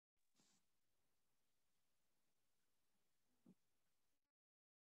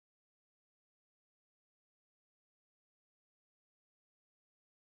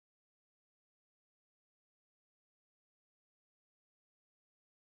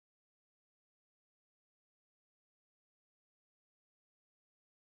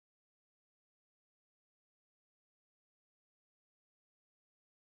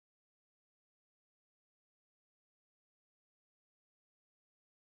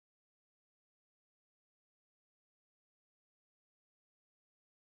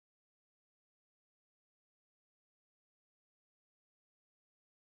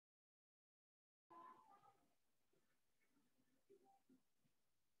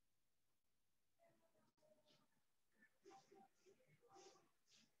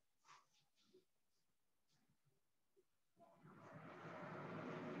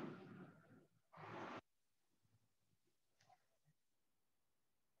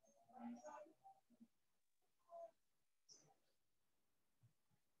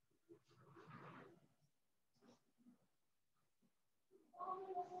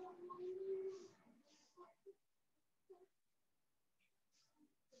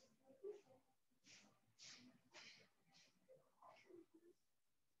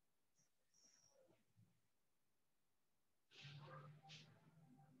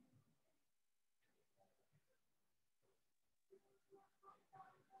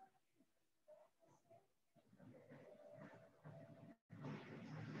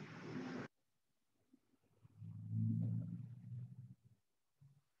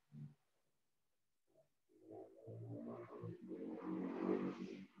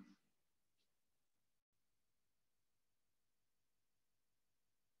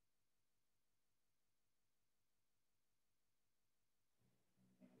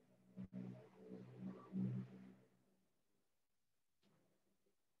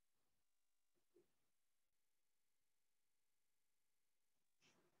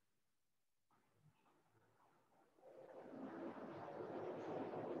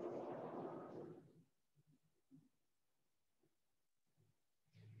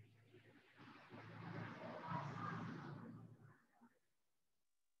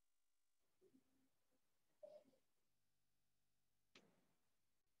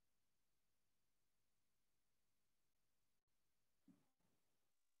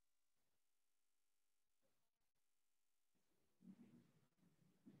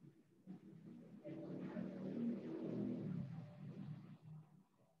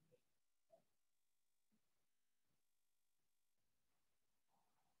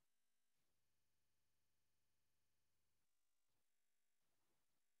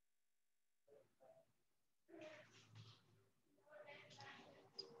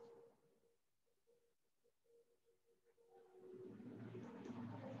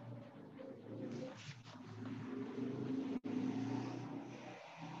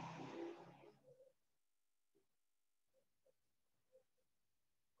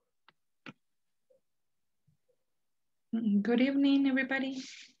Good evening, everybody.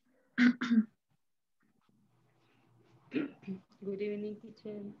 Good evening,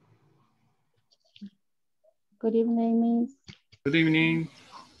 teacher. Good evening, Miss. Good evening.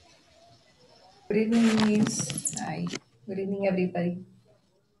 Good evening, Miss. Hi. Good evening, everybody.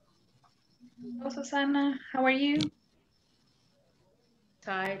 Hello, Susana. How are you?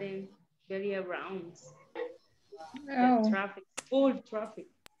 Tired, very around. Oh, Traffic, full traffic.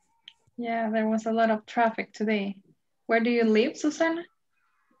 yeah, there was a lot of traffic today. Where do you live, Susana?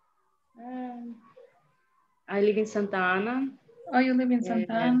 I live in Santa Ana. Oh, you live in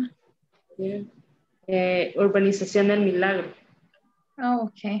Santa Ana? Yeah. Urbanización del Milagro. Oh,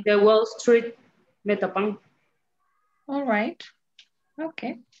 okay. The Wall Street, Metapan. All right.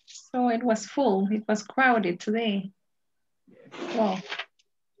 Okay. So it was full. It was crowded today. Wow.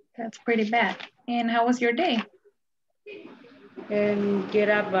 That's pretty bad. And how was your day? Get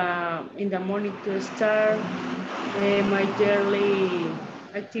up in the morning to start my daily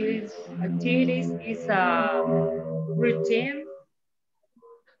activities. Activities is a routine.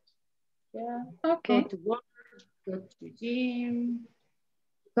 Yeah. Okay. Go to work, go to gym,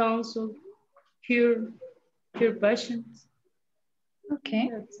 consult, cure patients. Okay.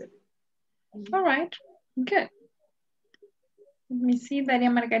 That's it. All right. Good. Let me see, Daria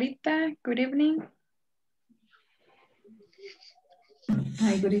Margarita. Good evening.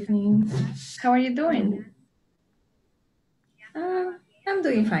 Hi, good evening. How are you doing? I'm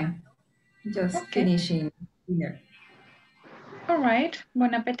doing fine. Just Okay. finishing dinner. All right.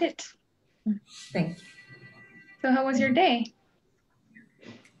 Bon appetit. Thank you. So how was your day? I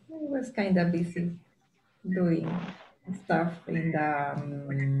was kind of busy doing stuff in the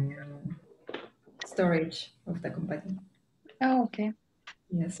storage of the company. Oh, okay.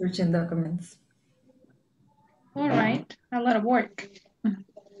 Yeah, searching documents. All right. A lot of work.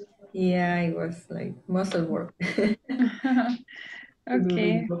 Yeah, it was like muscle work. To do the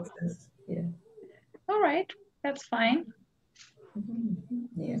Okay. boxes. Yeah. All right. That's fine.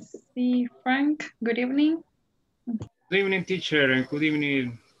 Yes. Let's see, Frank. Good evening. Good evening, teacher, and good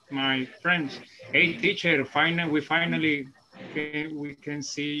evening, my friends. Hey, teacher, we can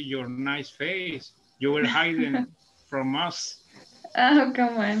see your nice face. You were hiding from us. Oh,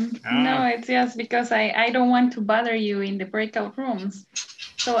 come on. No, it's just because I don't want to bother you in the breakout rooms.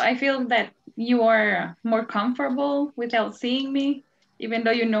 So I feel that you are more comfortable without seeing me, even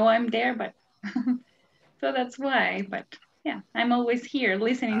though you know I'm there, but so that's why. But yeah, I'm always here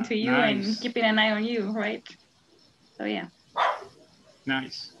listening to you Nice. and keeping an eye on you, right? So yeah.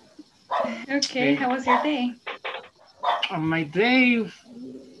 Nice. Okay, how was your day? On my day,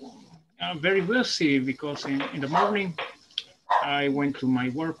 very busy because in the morning, I went to my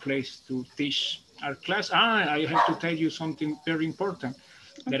workplace to teach our class. I have to tell you something very important,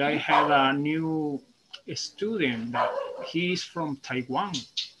 that I have a new student that he is from Taiwan.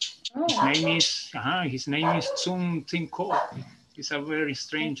 Oh. His name is Sun Tin Ko. It's a very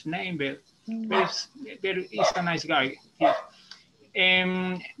strange name, but he's a nice guy.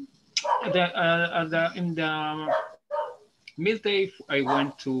 In the midday, I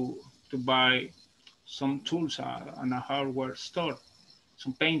went to buy some tools on a hardware store,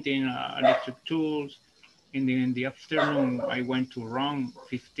 some painting, electric tools. In the afternoon, I went to run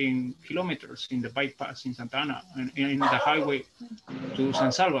 15 kilometers in the bypass in Santa Ana, and in the highway to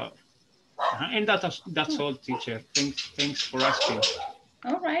San Salvador. And that's all, teacher. Thanks for asking.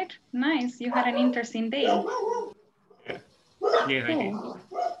 All right, nice. You had an interesting day. Yeah, cool. I did.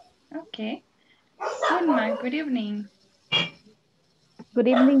 Okay. Okay. Sunma, good evening. Good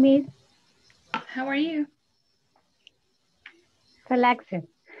evening, Miss. How are you? Relaxing.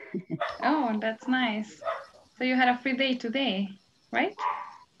 Oh, that's nice. So you had a free day today, right?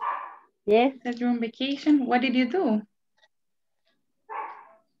 Yes. That you're on vacation. What did you do?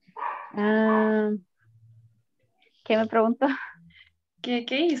 ¿Qué me preguntó? ¿Qué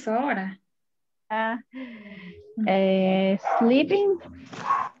hizo ahora? Sleeping.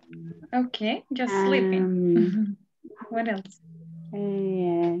 Okay, just sleeping. What else?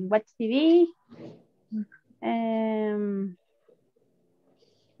 Watch TV.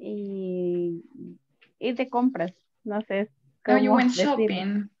 Y ir de compras. No sé Oh, you cómo went decirlo.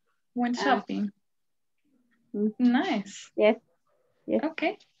 shopping. Went shopping. Nice. Yes. Yes.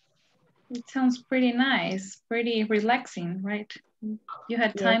 Okay. It sounds pretty nice, pretty relaxing, right? You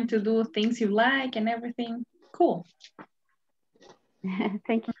had time to do things you like and everything. Cool.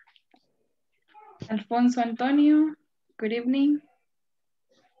 Thank you. Alfonso Antonio, good evening.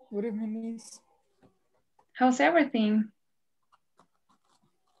 Good evening, Miss. How's everything?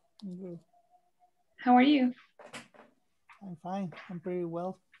 Good. How are you? I'm fine. I'm pretty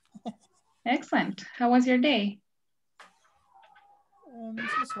well. Excellent. How was your day?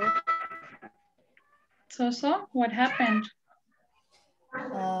 So? What happened?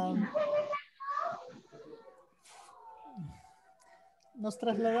 Nos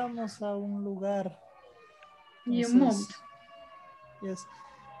trasladamos a un lugar. You moved. Yes.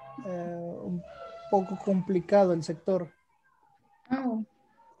 Un poco complicado el sector. Oh,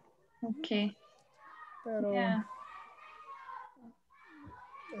 okay. Pero yeah.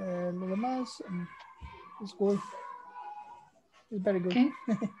 Lo demás is good. It's very good. Okay.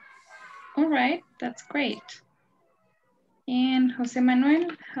 All right, that's great. And Jose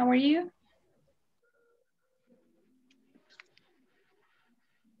Manuel, how are you?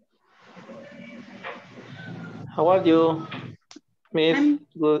 How are you, Miss? I'm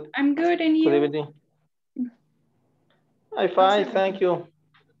good, and you? Good evening. I'm fine, thank you.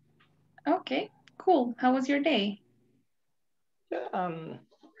 Okay, cool. How was your day? I'm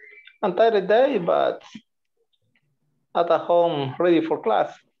tired day, but at home, ready for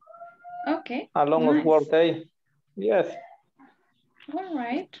class. Okay. A long work day. Yes. All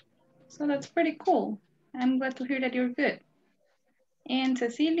right. So that's pretty cool. I'm glad to hear that you're good. And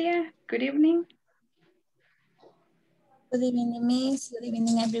Cecilia, good evening. Good evening, Miss. Good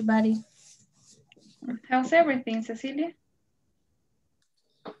evening, everybody. How's everything, Cecilia?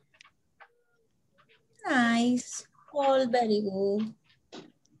 Nice. All very good.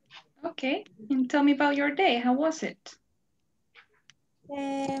 Okay. And tell me about your day. How was it?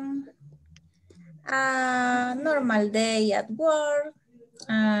 A normal day at work.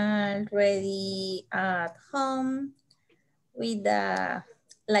 Already at home with a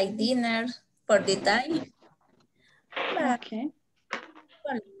light dinner for the time. But okay.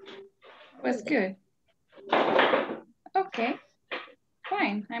 Was good. Okay.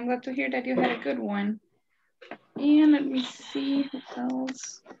 Fine. I'm glad to hear that you had a good one. And let me see who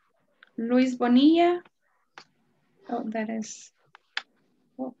else. Luis Bonilla. Oh, that is.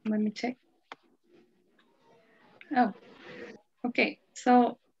 Oh, let me check. Oh, okay.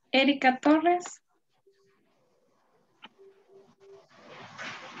 So, Erika Torres.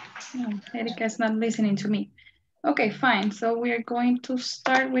 Oh, Erika is not listening to me. Okay, fine. So we are going to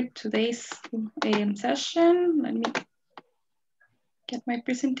start with today's session. Let me get my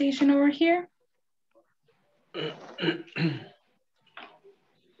presentation over here.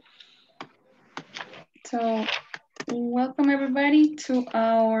 So welcome everybody to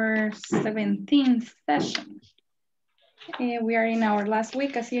our 17th session. We are in our last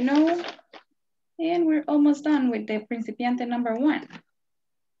week, as you know, and we're almost done with the Principiante number 1.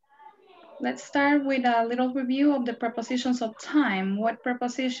 Let's start with a little review of the prepositions of time. What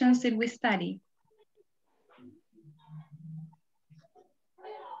prepositions did we study?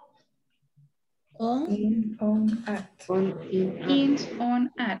 In, on, at. In,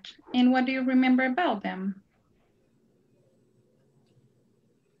 on, at. And what do you remember about them?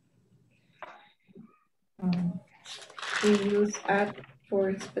 We use at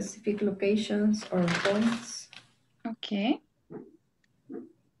for specific locations or points. Okay.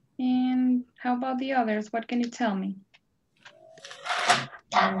 And how about the others? What can you tell me?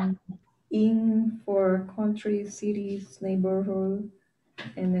 In for countries, cities, neighborhood,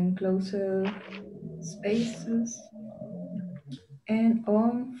 and enclosed spaces. And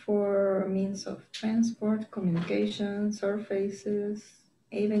on for means of transport, communication, surfaces,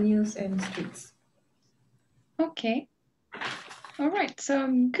 avenues, and streets. Okay. All right, so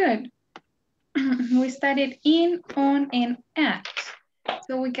good. We studied in, on, and at.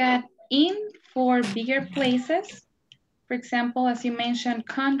 So we got in for bigger places. For example, as you mentioned,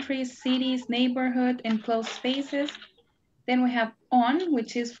 countries, cities, neighborhood, enclosed spaces. Then we have on,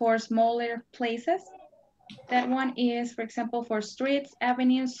 which is for smaller places. That one is, for example, for streets,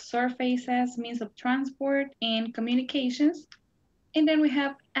 avenues, surfaces, means of transport, and communications. And then we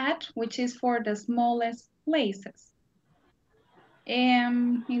have at, which is for the smallest places.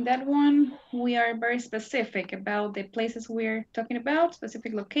 And in that one, we are very specific about the places we're talking about,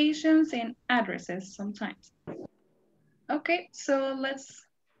 specific locations and addresses sometimes. Okay, so let's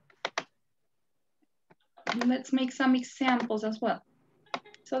make some examples as well.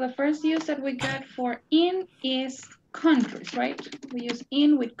 So the first use that we got for in is countries, right? We use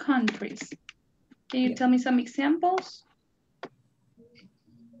in with countries. Can you tell me some examples?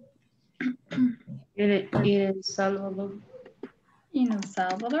 In Salvador. In El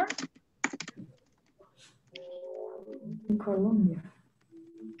Salvador. In Colombia.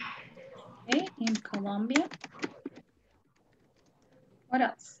 Okay, in Colombia. What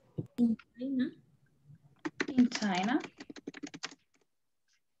else? In China. In China.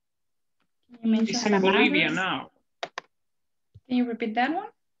 Can you mention It's some in Bolivia others? now. Can you repeat that one?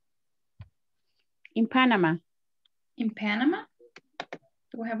 In Panama. In Panama.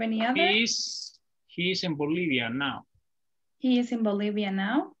 Do we have any other? He's in Bolivia now. He is in Bolivia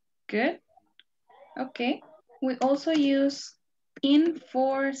now. Good. Okay. We also use in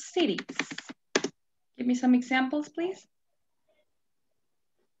for cities. Give me some examples, please.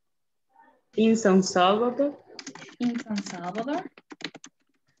 In San Salvador. In San Salvador.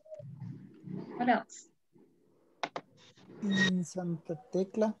 What else? In Santa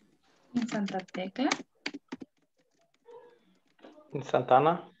Tecla. In Santa Tecla. In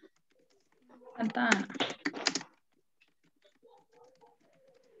Santana. Santa Ana.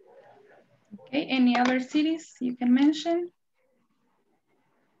 Okay, any other cities you can mention?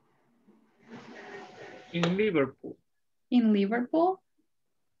 In Liverpool. In Liverpool.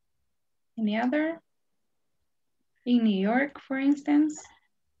 Any other? In New York, for instance.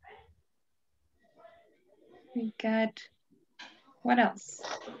 We got, what else?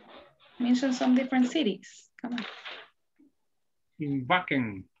 Mention some different cities. Come on. In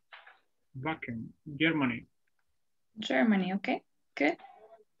Wacken, Germany. Germany, okay, good.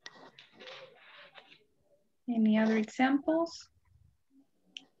 Any other examples?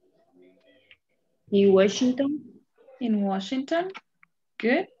 In Washington. In Washington,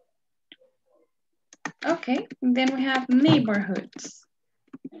 good. Okay, then we have neighborhoods.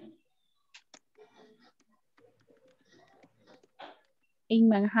 In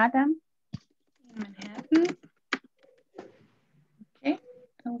Manhattan. In Manhattan. Okay,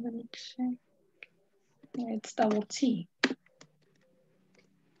 let me check. It's double T.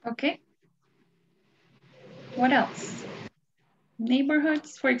 Okay. What else?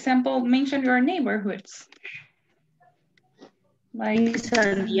 Neighborhoods, for example, mention your neighborhoods. Like in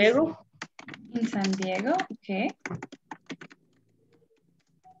San Diego. In San Diego, okay.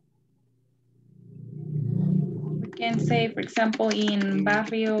 We can say, for example, in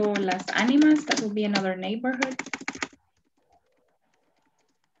Barrio Las Ánimas, that would be another neighborhood.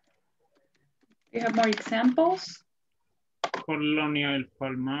 Do you have more examples? Colonia El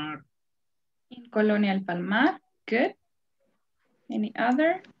Palmar. In Colonia El Palmar, good. Any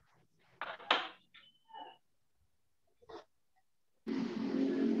other?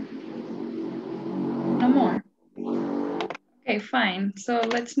 No more. Okay, fine. So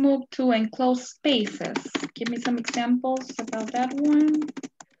let's move to enclosed spaces. Give me some examples about that one.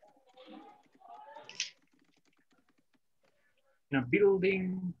 In a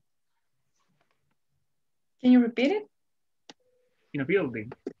building. Can you repeat it? In a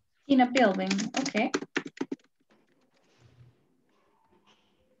building. In a building, okay.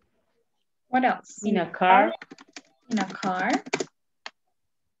 What else? In a car. In a car.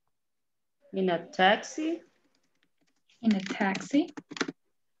 In a taxi. In a taxi.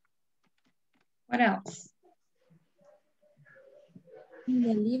 What else? In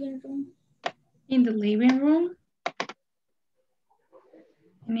the living room. In the living room.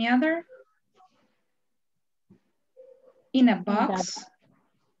 Any other? In a box.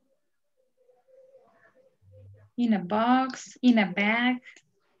 In a box, in a bag.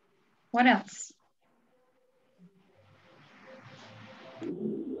 What else?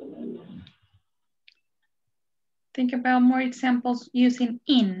 Think about more examples using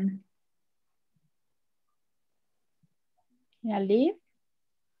in. In a lift.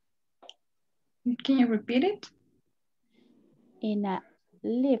 Can you repeat it? In a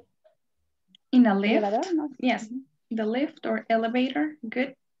lift. In a lift? Elevador, no? Yes, the lift or elevator,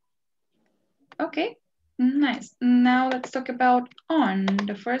 good. Okay, nice. Now let's talk about on.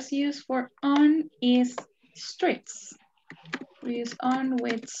 The first use for on is streets. We use on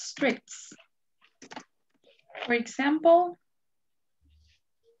with streets. For example,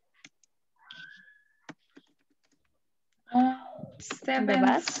 on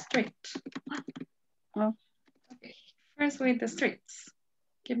 7th Street. Oh. Okay. First with the streets.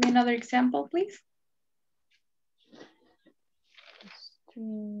 Give me another example, please.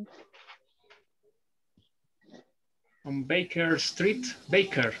 Street. On Baker Street,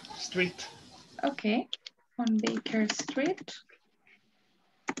 Baker Street. Okay, on Baker Street.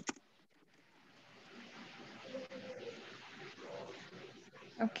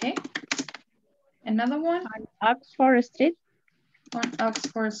 Okay, another one. On Oxford Street. On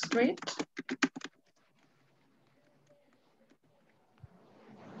Oxford Street.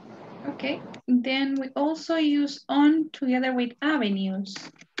 Okay, then we also use on together with avenues.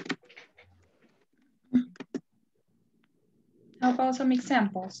 How about some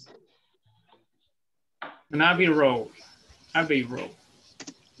examples? An Abbey Road. Abbey Road.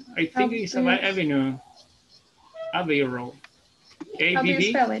 I think it's about Avenue. Abbey Road. ABB. How do you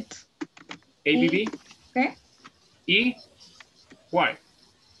spell it? ABB. Okay. EY.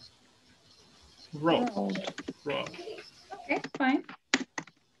 Road. Road. Okay, fine.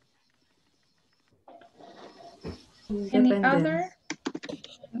 Any other?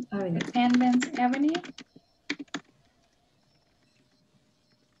 Independence Avenue.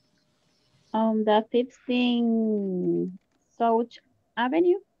 On the 15th South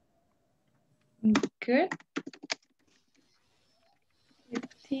Avenue. Good.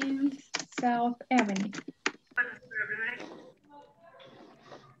 15th South Avenue.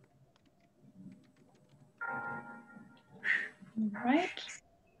 All right.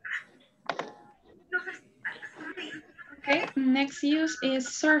 Okay, next use is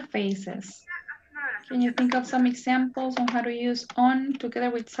surfaces. Can you think of some examples on how to use on together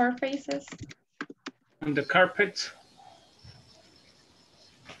with surfaces? On the carpet.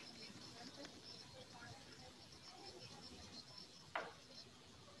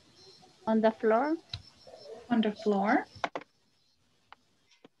 On the floor. On the floor.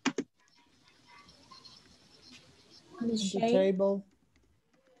 On the table.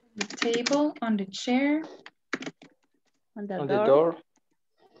 The table, on the chair. On the On door. the door.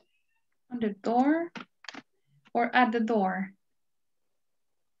 On the door. Or at the door.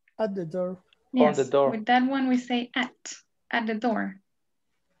 At the door. Yes, on the door. With that one we say at the door.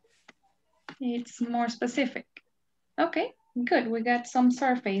 It's more specific. Okay, good. We got some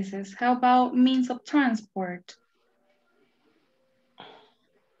surfaces. How about means of transport?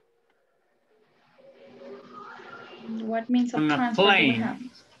 What means of transport do we have?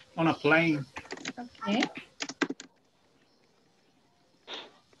 On a plane. Okay.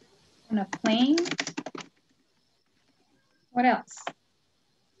 On a plane. What else?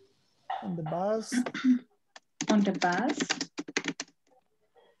 On the bus. On the bus.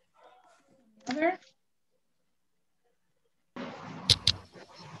 Other?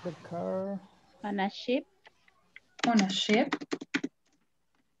 The car. On a ship. On a ship.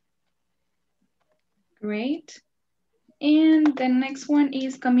 Great. And the next one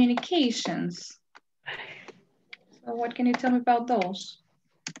is communications. So what can you tell me about those?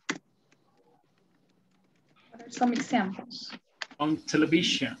 What are some examples? On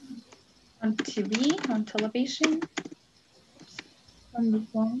television. On TV, on television. On the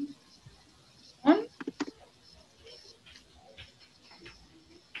phone. On?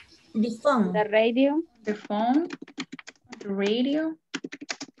 The phone. The radio. The phone. On the radio.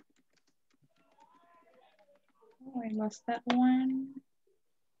 Oh, I lost that one.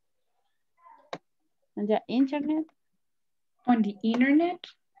 On the internet. On the internet.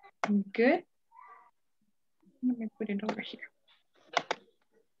 Good. Let me put it over here.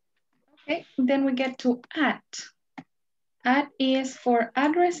 Okay, then we get to at. At is for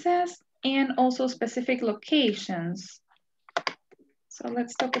addresses and also specific locations. So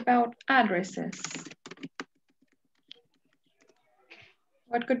let's talk about addresses.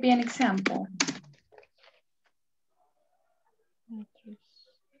 What could be an example?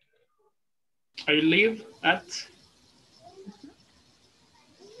 I live at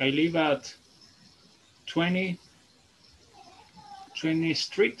 20th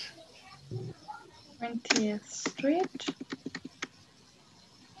Street. 20th Street.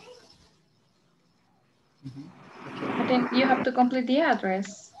 But then you have to complete the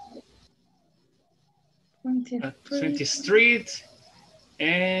address. 20th Street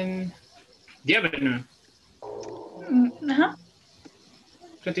and the avenue.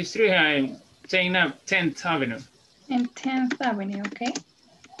 20th Street, I'm saying now 10th Avenue. And 10th Avenue, okay.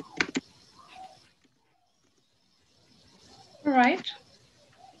 All right.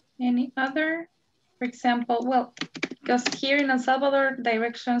 Any other? For example, well, because here in El Salvador,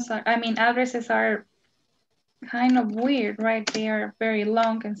 addresses are kind of weird, right? They are very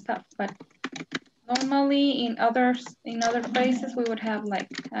long and stuff, but normally in other places we would have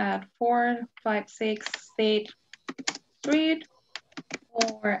like at 456 State Street,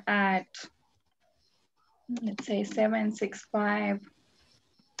 or at, let's say, 765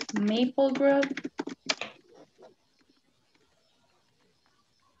 Maple Grove,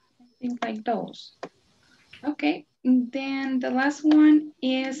 things like those. Okay, and then the last one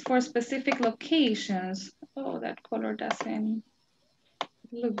is for specific locations. Oh, that color doesn't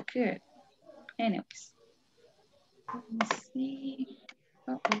look good. Anyways, let me see.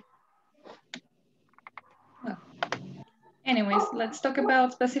 Uh-oh. Well, anyways, let's talk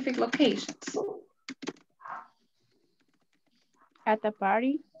about specific locations. At the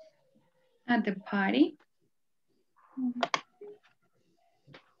party. At the party.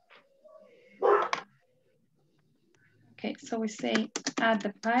 Okay, so we say at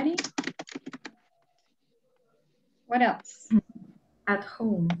the party. What else? At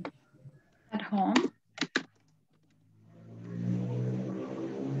home. At home.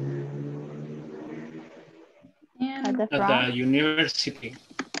 And At the At front. the university.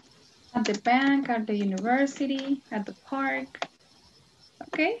 At the bank, at the university, at the park.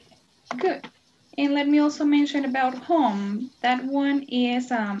 Okay, good. And let me also mention about home. That one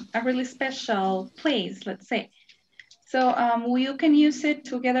is a really special place, let's say. So you can use it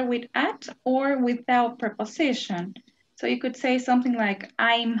together with at or without preposition. So you could say something like,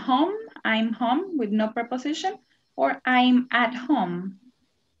 I'm home with no preposition, or I'm at home.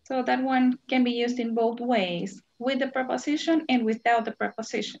 So that one can be used in both ways, with the preposition and without the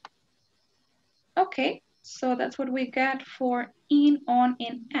preposition. Okay, so that's what we got for in, on,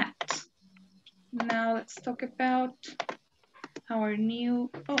 and at. Now let's talk about our new,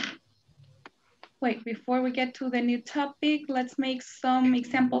 wait, before we get to the new topic, let's make some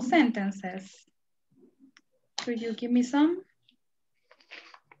example sentences. Could you give me some?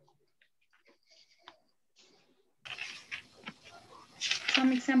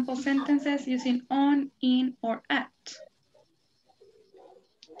 Some example sentences using on, in, or at.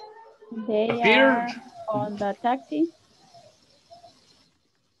 They Appeared. are on the taxi.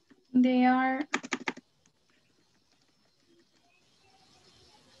 They are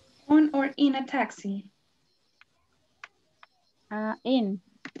on or in a taxi. In.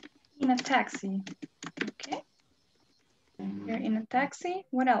 In a taxi. Okay. You're in a taxi.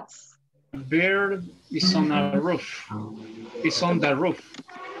 What else? Bird is on a roof. It's on the roof.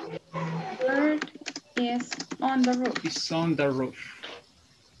 Bird is on the roof. It's on the roof.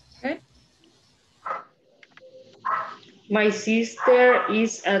 Good. My sister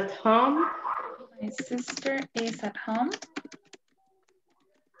is at home. My sister is at home.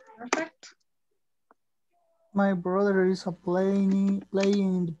 Perfect. My brother is playing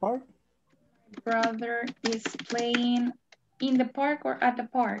in the park. Brother is playing in the park or at the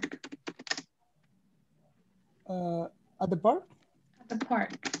park? At the park. At the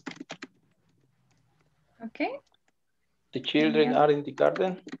park. Okay. The children are in the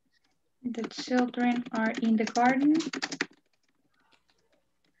garden. The children are in the garden.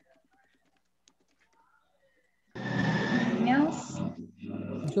 Anything else?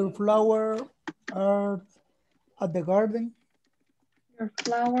 Your flowers are at the garden. Your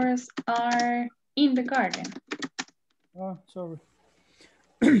flowers are in the garden. Oh, sorry.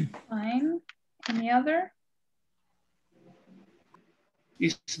 Fine. Any other?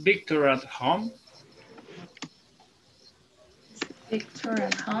 Is Victor at home? Is Victor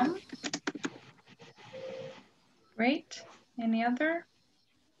at home? Great. Any other?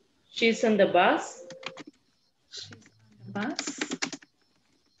 She's on the bus. She's on the bus.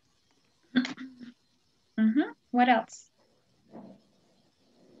 What else?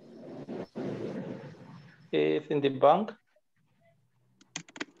 Is in the bank.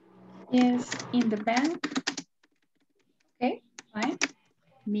 Is in the bank. Okay, fine.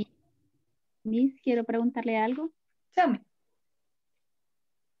 Miss, quiero preguntarle algo. Tell me.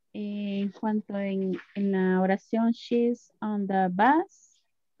 En cuanto en la oración she's on the bus,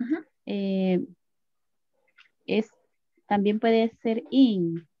 también puede ser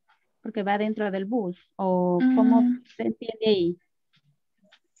in, porque va dentro del bus, o ¿cómo se entiende ahí?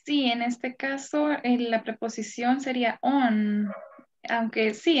 Sí, en este caso la preposición sería on,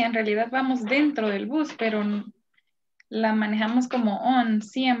 aunque sí, en realidad vamos dentro del bus, pero la manejamos como on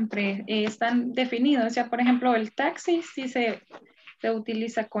siempre, están definidos. Ya, por ejemplo, el taxi sí se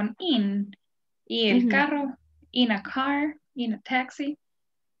utiliza con in, y el carro, in a car, in a taxi.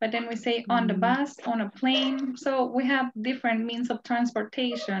 but then we say on the bus, on a plane. So we have different means of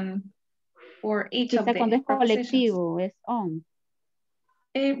transportation for each of Quizá cuando the es prepositions. colectivo, es on.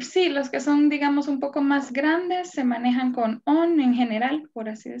 Sí, los que son, digamos, un poco más grandes se manejan con on en general, por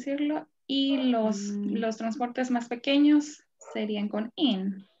así decirlo, y los transportes más pequeños serían con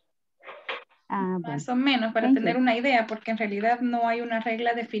in. Ah, Más bueno. o menos, para Thank tener you. una idea, porque en realidad no hay una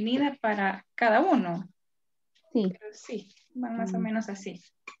regla definida para cada uno. Sí. Pero sí, van más o menos así.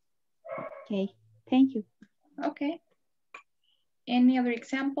 Okay. Thank you. Okay. Any other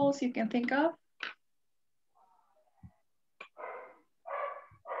examples you can think of?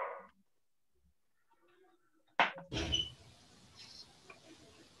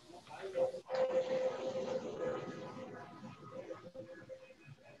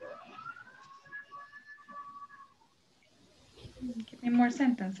 Give me more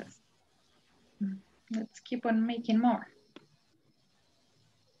sentences. Let's keep on making more.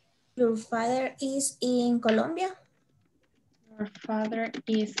 Your father is in Colombia? Your father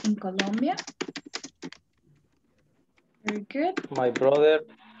is in Colombia. Very good. My brother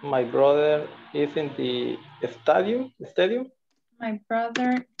is in the stadium. My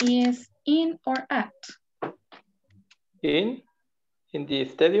brother is in or at? In the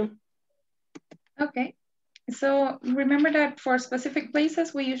stadium. Okay. So remember that for specific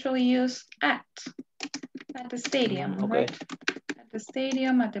places, we usually use at the stadium, Okay. right? At the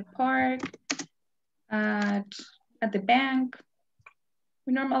stadium, at the park, at the bank.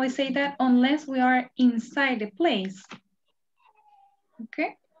 We normally say that unless we are inside the place.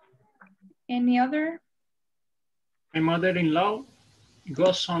 Okay. Any other? My mother-in-law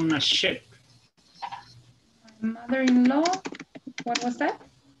goes on a ship. My mother-in-law, what was that?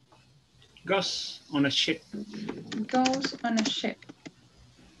 Goes on a ship. Goes on a ship.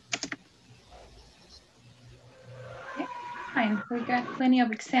 Okay, fine. We got plenty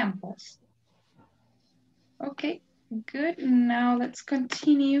of examples. Okay, good. Now let's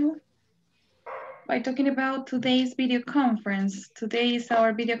continue by talking about today's video conference. Today is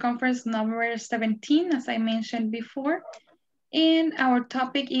our video conference number 17, as I mentioned before. And our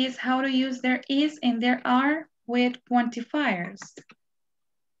topic is how to use there is and there are with quantifiers.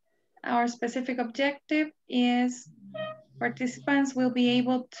 Our specific objective is participants will be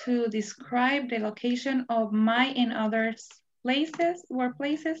able to describe the location of my and others' places,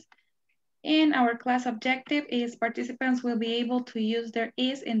 workplaces. And our class objective is participants will be able to use there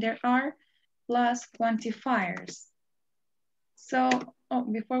is and there are plus quantifiers. So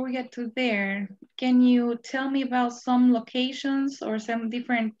before we get to there, can you tell me about some locations or some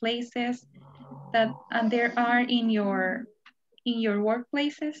different places that there are in your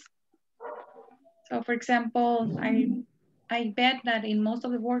workplaces? So for example, I bet that in most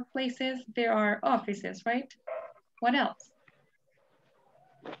of the workplaces, there are offices, right? What else?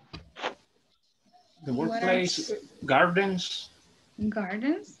 The workplace, gardens.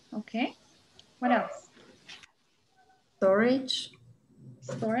 Gardens, okay. What else? Storage.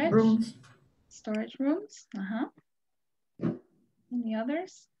 Storage. Rooms. Storage rooms, Any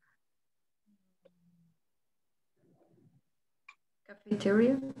others?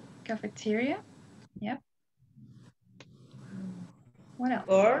 Cafeteria. Cafeteria, yep. What else?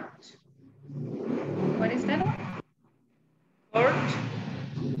 Court. What is that one? Court.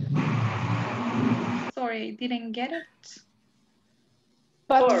 Sorry, didn't get it.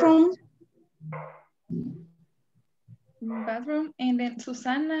 Bathroom. Bathroom, and then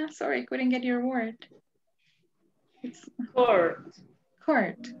Susanna, sorry, couldn't get your word. It's Court.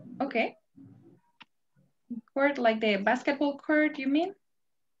 court, okay. Court, like the basketball court, you mean?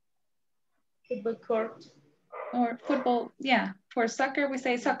 Football court. Or football, yeah. For soccer, we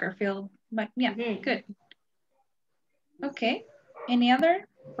say soccer field, but yeah, good. Okay, any other?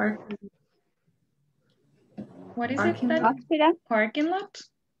 Parking. What is Parking it? lot. Parking lot?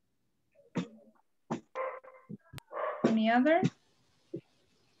 Any other?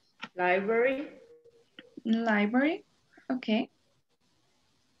 Library. Library, okay.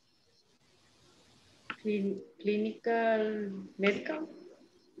 Clinical, medical.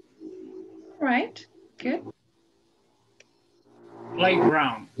 Right, good.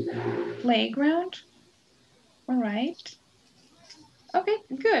 Playground. Playground, all right. Okay,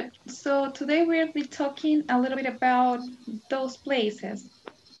 good. So today we'll be talking a little bit about those places.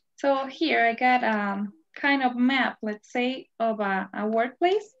 So here I got a kind of map, let's say, of a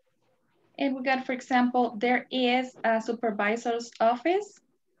workplace. And we got, for example, there is a supervisor's office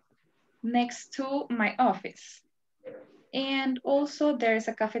next to my office. And also there's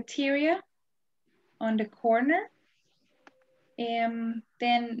a cafeteria on the corner. And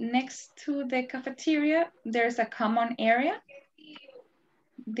then next to the cafeteria, there's a common area.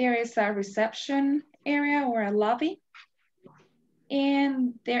 there is a reception area or a lobby.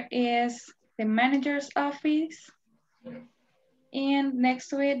 And there is the manager's office. And next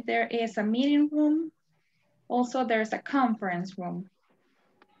to it, there is a meeting room. Also, there's a conference room.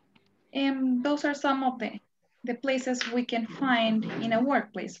 And those are some of the places we can find in a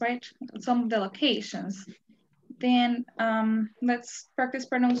workplace, right? Some of the locations. Then let's practice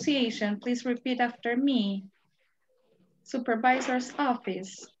pronunciation. Please repeat after me. Supervisor's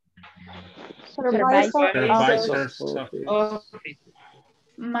office. Supervisor's Supervisor's office.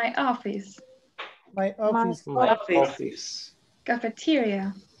 My office. My office. My office.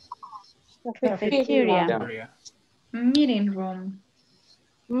 Cafeteria. cafeteria. Area. Meeting room.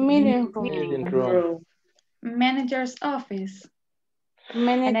 Meeting Meeting room. Manager's office.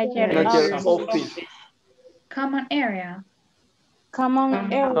 Manager Manager office. office. Common area.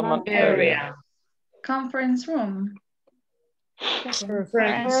 Common area. Conference room.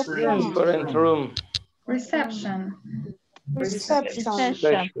 Conference room. Conference room. Reception. Reception.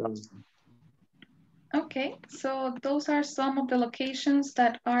 Session. Okay, so those are some of the locations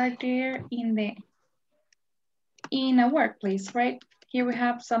that are there in a workplace, right? Here we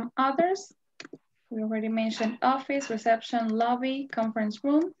have some others. We already mentioned office, reception, lobby, conference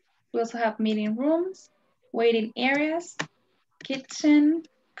room. We also have meeting rooms, waiting areas, kitchen,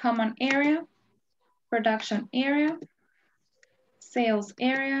 common area, production area, sales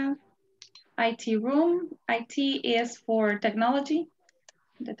area, IT room. IT is for technology,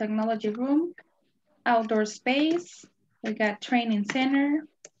 the technology room, outdoor space. We got training center,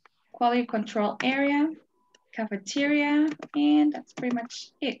 quality control area, cafeteria, and that's pretty much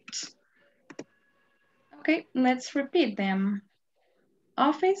it. Okay, let's repeat them.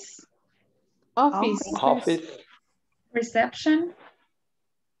 Office, Office. Reception.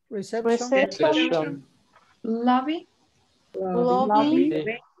 reception, Session. lobby,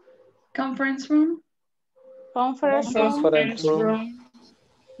 Lobby. conference room, Conference Conference room.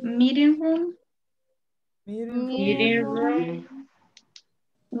 meeting room, Meeting room.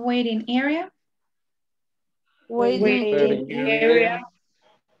 waiting area, Waiting area.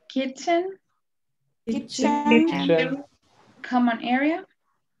 kitchen, Kitchen. common area,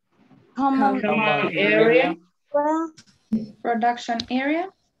 Common Area. production area,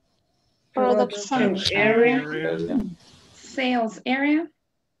 Production area. sales area,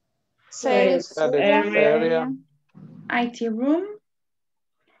 Sales area. IT room,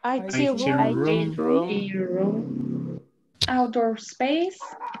 IT Room. outdoor space,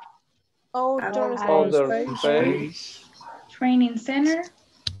 Outdoor Outdoor space. training center,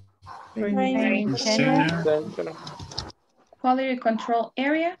 Training Center. Center. quality control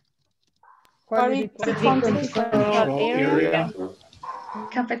area, Quality control area.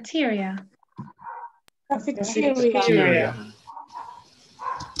 cafeteria. Cafeteria.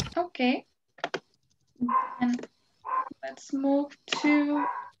 Okay, and let's move to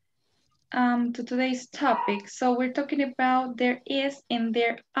today's topic. So we're talking about there is and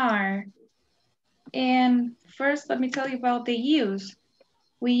there are. And first, let me tell you about the use.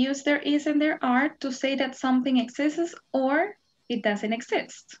 We use there is and there are to say that something exists or it doesn't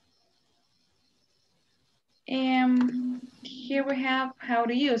exist. And here we have how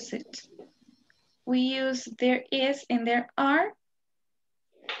to use it. We use there is and there are.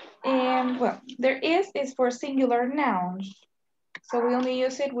 And well, there is for singular nouns. So we only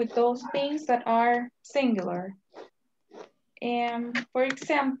use it with those things that are singular. And for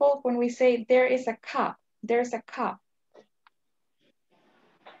example, when we say there is a cup, there's a cup.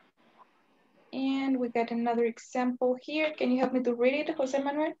 And we got another example here. Can you help me to read it, Jose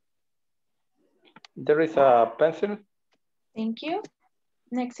Manuel? There is a pencil. Thank you.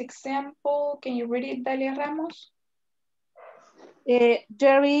 Next example, can you read it, Dalia Ramos? There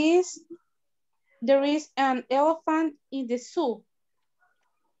is an elephant in the zoo.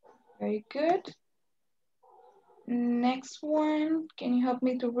 Very good. Next one, can you help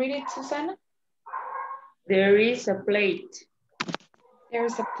me to read it, Susana? There is a plate.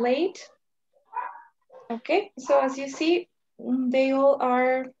 There's a plate. Okay, so as you see, they all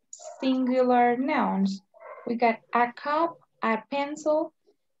are singular nouns. We got a cup, a pencil,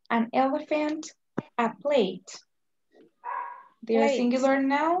 an elephant, a plate. They are singular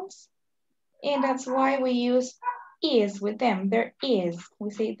nouns, and that's why we use is with them. There is.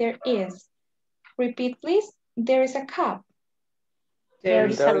 We say there is. Repeat, please. There is a cup. There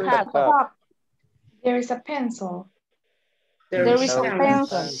is a cup. There is a pencil. There is a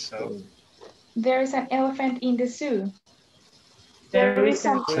pencil. There is an elephant in the zoo. There is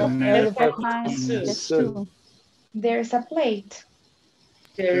an elephant in the zoo. There is a plate.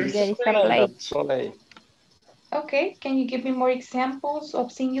 There is a plate. Okay, can you give me more examples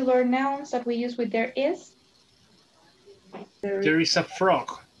of singular nouns that we use with there is? There is a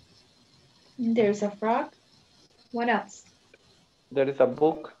frog. There's a frog. What else? There is a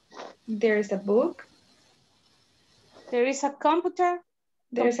book. There's a book. There is a computer.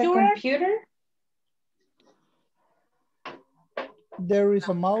 There's a computer. There is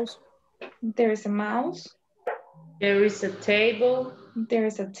a mouse. There's a mouse. There is a table.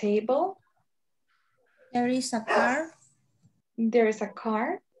 There's a table. There is a car. There is a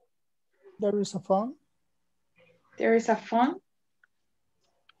car. There is a phone. There is a phone.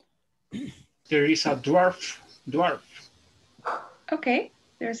 There is a dwarf. Okay,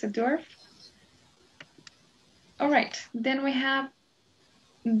 there's a dwarf. All right, then we have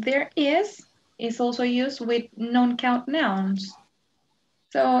there is also used with non-count nouns.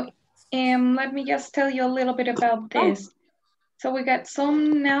 So let me just tell you a little bit about this. So we got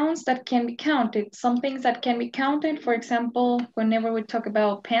some nouns that can be counted, some things that can be counted. For example, whenever we talk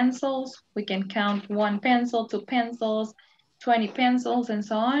about pencils, we can count 1 pencil, 2 pencils, 20 pencils, and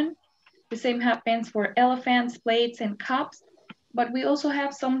so on. The same happens for elephants, plates, and cups. But we also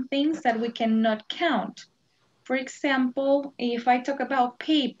have some things that we cannot count. For example, if I talk about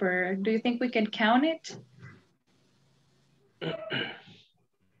paper, do you think we can count it?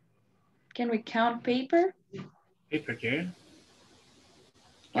 Can we count paper? Paper, yeah.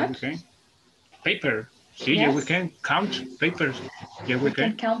 What? Yeah, we can. Paper. See, Yes. yeah, we can count papers. Yeah, we can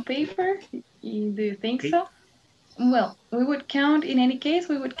can. Count paper? Do you think Okay. so? Well, we would count, in any case,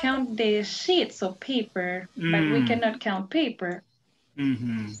 we would count the sheets of paper, but we cannot count paper.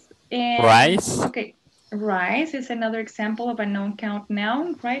 Mm-hmm. And, rice. Okay, rice is another example of a non-count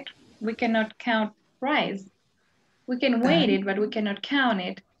noun, right? We cannot count rice. We can weigh it, but we cannot count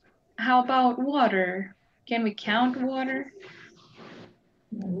it. How about water? Can we count water?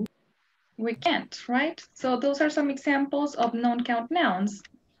 No. We can't, right? So those are some examples of non-count nouns.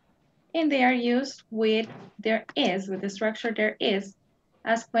 And they are used with there is, with the structure there is.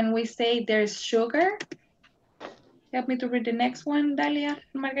 As when we say there's sugar. Help me to read the next one, Dalia,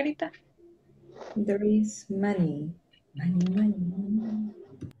 Margarita. There is money. Money.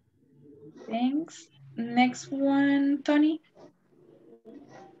 Thanks. Next one, Tony.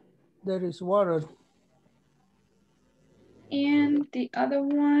 There is water. And the other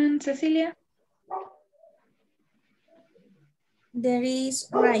one, Cecilia. There is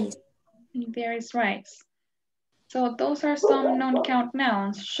rice. There is rice. So those are some non-count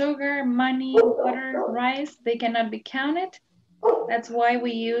nouns. Sugar, money, water, rice, they cannot be counted. That's why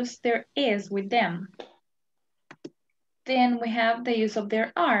we use there is with them. Then we have the use of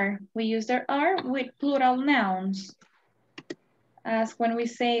there are. We use there are with plural nouns. As when we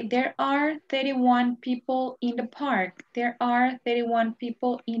say there are 31 people in the park. There are 31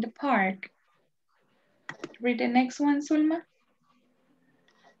 people in the park. Read the next one, Sulma.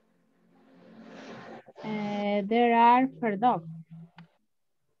 There are 4 dogs.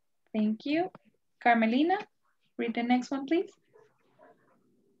 Thank you. Carmelina, read the next one, please.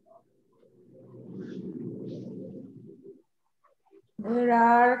 There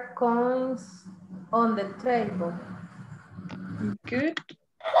are coins on the table. Good.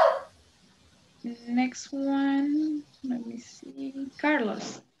 Next one, let me see.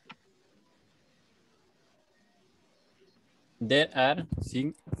 Carlos. There are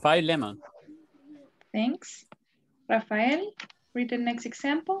 5 lemons. Thanks. Rafael, read the next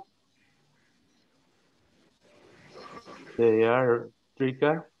example. There are 3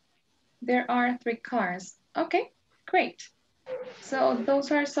 cars. There are 3 cars. Okay, great. So those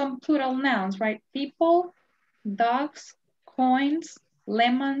are some plural nouns, right? People, dogs, coins,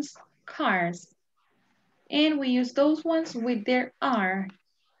 lemons, cars. And we use those ones with there are.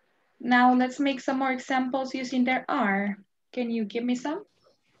 Now let's make some more examples using there are. Can you give me some?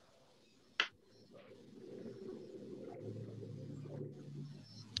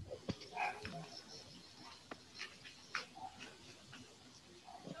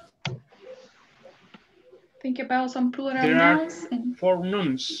 Think about some plural nouns. There are 4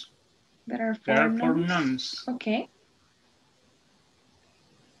 nouns. There are 4 nouns. Okay.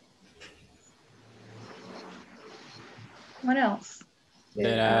 What else?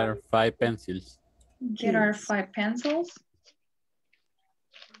 There are 5 pencils. There are 5 pencils.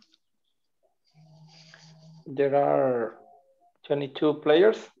 There are 22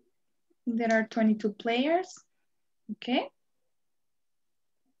 players. There are 22 players. Okay.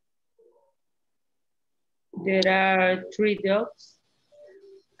 There are 3 dogs.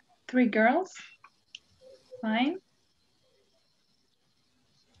 3 girls. Fine.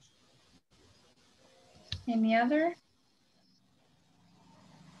 Any other?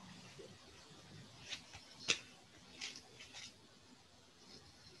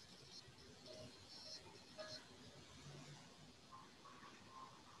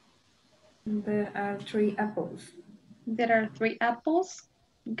 There are 3 apples. There are 3 apples.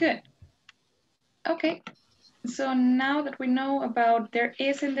 Good. Okay. So now that we know about there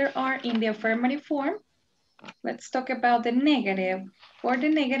is and there are in the affirmative form, let's talk about the negative. For the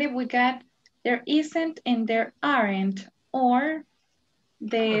negative, we got there isn't and there aren't, or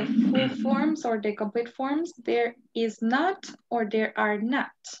the full forms or the complete forms, there is not or there are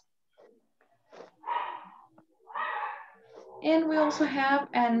not. And we also have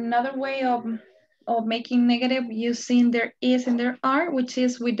another way of making negative using there is and there are, which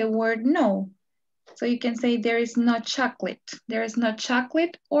is with the word no. So you can say there is no chocolate. There is no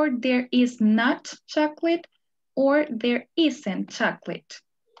chocolate, or there is not chocolate, or there isn't chocolate.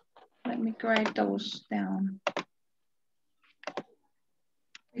 Let me write those down.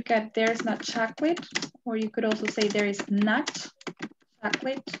 We got there's not chocolate, or you could also say there is not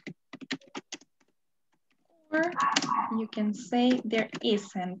chocolate. Or you can say there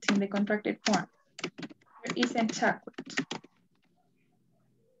isn't in the contracted form. There isn't chocolate.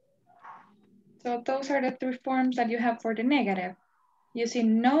 So those are the 3 forms that you have for the negative.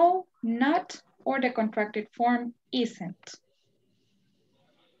 Using no, not, or the contracted form isn't.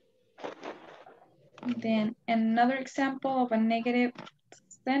 Then another example of a negative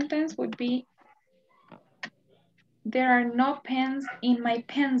sentence would be, there are no pens in my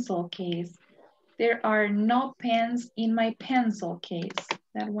pencil case. There are no pens in my pencil case.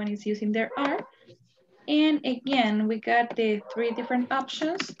 That one is using there are. And again, we got the 3 different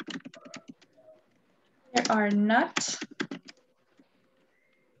options. There are not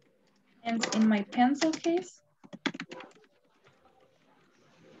pens in my pencil case.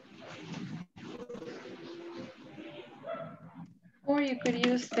 Or you could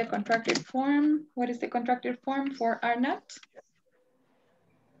use the contracted form. What is the contracted form for are not?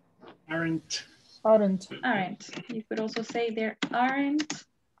 Aren't. Aren't. Aren't. You could also say there aren't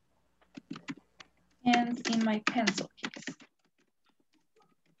pens in my pencil case.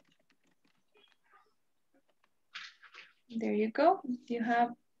 There you go. You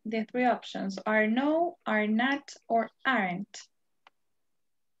have the 3 options, are no, are not, or aren't.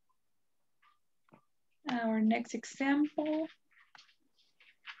 Our next example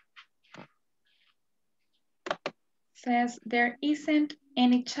says there isn't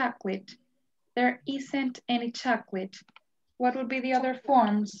any chocolate. There isn't any chocolate. What would be the other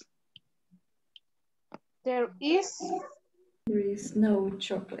forms? There is no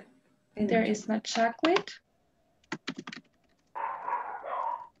chocolate. There is no chocolate.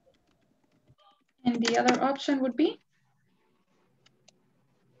 And the other option would be?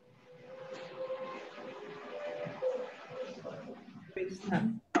 There is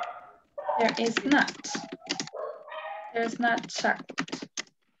none. There is not. There's not chocolate.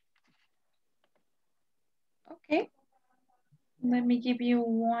 Okay. Let me give you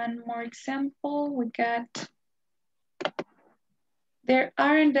one more example. We got, there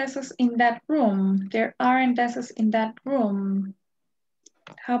aren't desks in that room. There aren't desks in that room.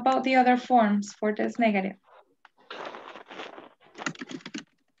 How about the other forms for this negative?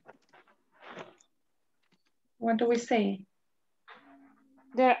 What do we say?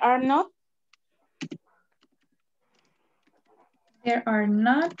 there are not. There are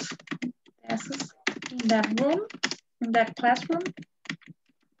not desks in that room, in that classroom.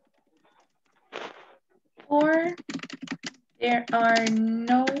 Or there are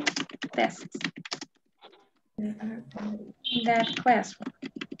no desks in that classroom.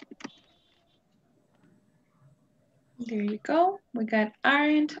 There you go. We got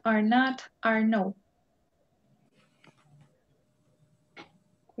aren't, are not, are no.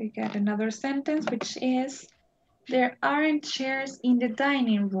 We got another sentence, which is, there aren't chairs in the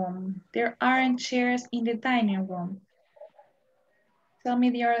dining room. There aren't chairs in the dining room. Tell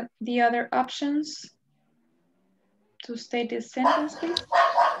me the other options to state this sentence, please.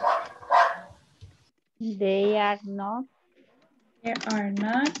 They are not. There are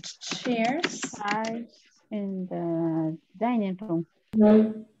not chairs In the dining room.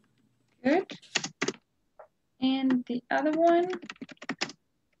 No. Good. And the other one?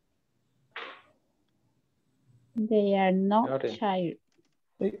 They are not chairs.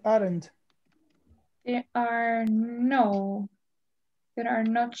 They aren't. There are no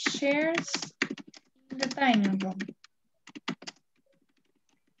chairs in the dining room.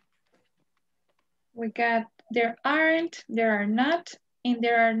 We got there aren't, there are not, and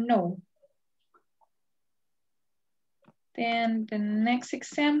there are no. Then the next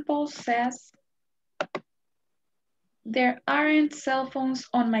example says, there aren't cell phones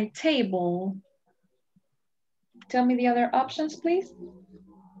on my table. Tell me the other options, please.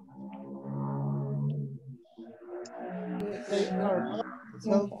 They are not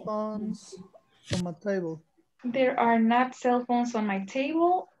cell phones on my table. There are not cell phones on my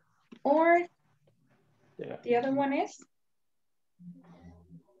table. Or the other one is?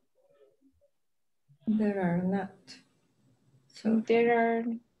 There are not. So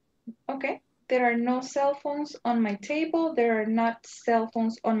Okay. There are no cell phones on my table. There are not cell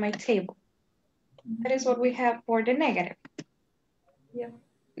phones on my table. That is what we have for the negative. Yeah.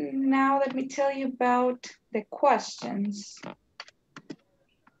 Now let me tell you about the questions.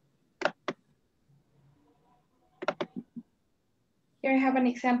 Here I have an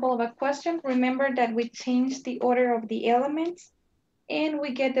example of a question. Remember that we changed the order of the elements and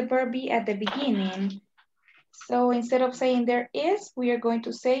we get the verb be at the beginning. So instead of saying there is, we are going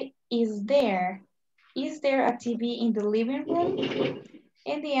to say, is there? Is there a TV in the living room?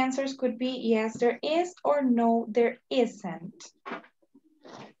 And the answers could be yes, there is, or no, there isn't.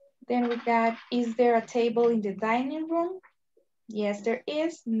 Then we got, is there a table in the dining room? Yes, there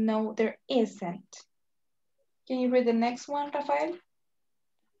is. No, there isn't. Can you read the next one, Rafael?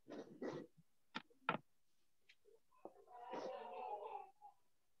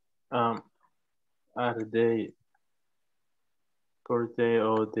 Are they curtain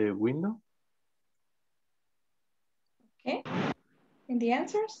of the window? Okay. And the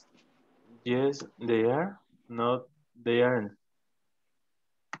answers? Yes, they are. No, they aren't.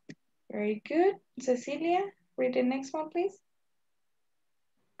 Very good. Cecilia, read the next one, please.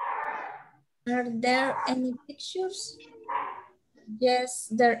 Are there any pictures? Yes,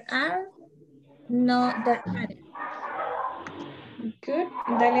 there are. No, there aren't. Good.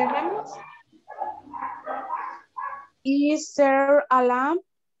 Dalia Ramos. Is there a lamp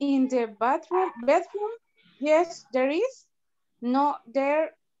in the bathroom? Yes, there is. No,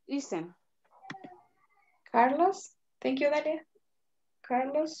 there isn't. Carlos. Thank you, Dalia.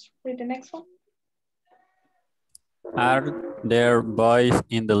 Carlos, read the next one. Are there boys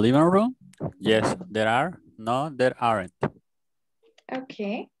in the living room? Yes, there are. No, there aren't.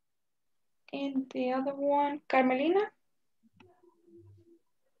 Okay. And the other one, Carmelina.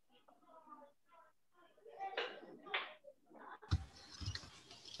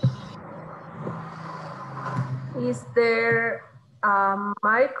 Is there a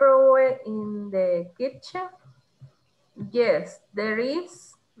microwave in the kitchen? Yes, there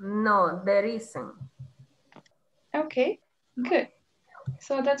is. No, there isn't. Okay, good.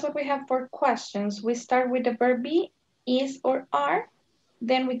 So that's what we have for questions. We start with the verb be, is or are,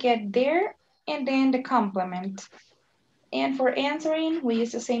 then we get there, and then the complement. And for answering, we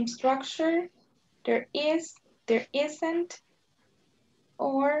use the same structure. There is, there isn't,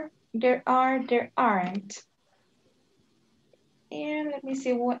 or there are, there aren't. And let me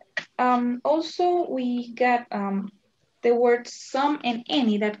see what, also we got the words some and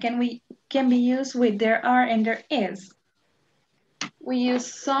any that can be used with there are and there is. We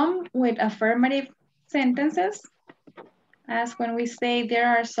use some with affirmative sentences, as when we say there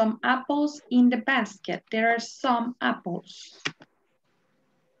are some apples in the basket. There are some apples.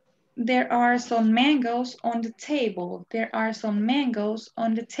 There are some mangoes on the table. There are some mangoes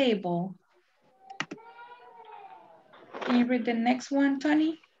on the table. Can you read the next one,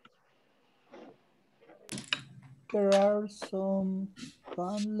 Tony? There are some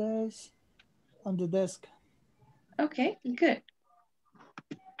paneles on the desk. Okay, good.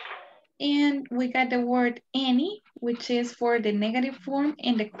 And we got the word any, which is for the negative form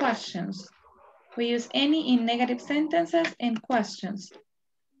in the questions. We use any in negative sentences and questions.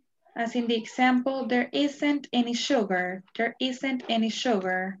 As in the example, there isn't any sugar. There isn't any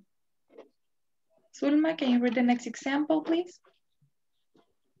sugar. Sulma, can you read the next example, please?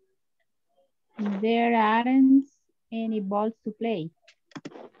 There aren't any balls to play.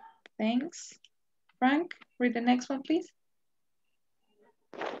 Thanks. Frank, read the next one, please.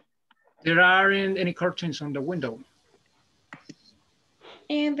 There aren't any curtains on the window.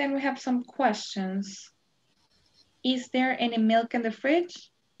 And then we have some questions. Is there any milk in the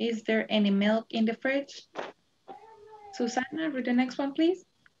fridge? Is there any milk in the fridge? Susanna, read the next one, please.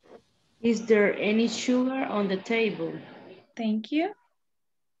 Is there any sugar on the table? Thank you.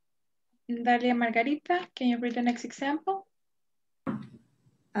 Dalia Margarita, can you read the next example?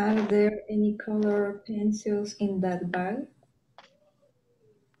 Are there any color pencils in that bag?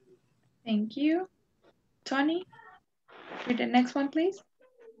 Thank you. Tony, read the next one, please.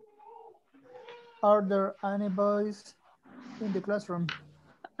 Are there any boys in the classroom?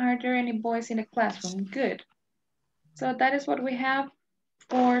 Are there any boys in the classroom? Good. So that is what we have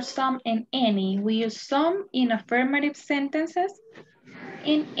for some and any. We use some in affirmative sentences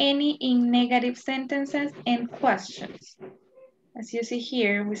and any in negative sentences and questions. As you see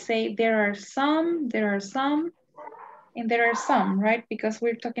here, we say there are some, And there are some, right? Because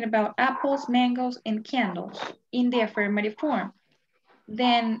we're talking about apples, mangoes, and candles in the affirmative form.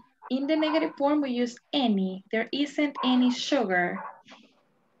 Then in the negative form, we use any. There isn't any sugar,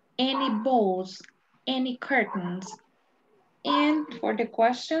 any bowls, any curtains. And for the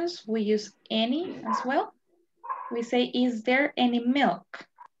questions, we use any as well. We say, is there any milk?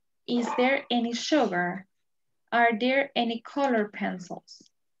 Is there any sugar? Are there any color pencils?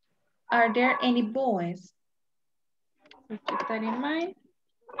 Are there any boys? So keep that in mind.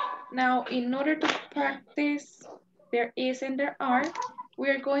 Now, in order to practice there is and there are, we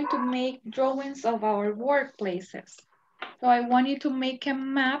are going to make drawings of our workplaces. So I want you to make a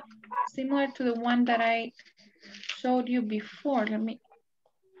map similar to the one that I showed you before. Let me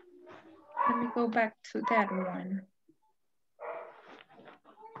go back to that one.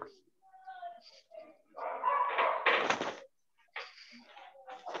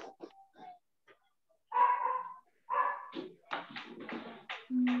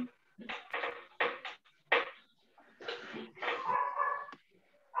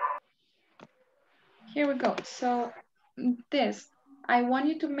 Here we go. So this, I want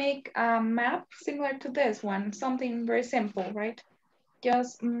you to make a map similar to this one, something very simple, right?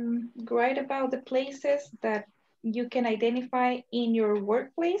 Just write about the places that you can identify in your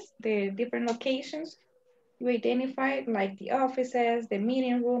workplace, the different locations. You identify like the offices, the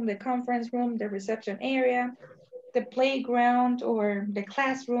meeting room, the conference room, the reception area, the playground or the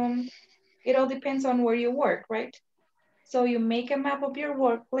classroom. It all depends on where you work, right? So you make a map of your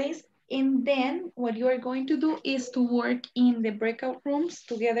workplace, and then what you are going to do is to work in the breakout rooms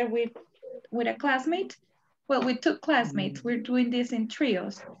together with a classmate. Well, with two classmates. We're doing this in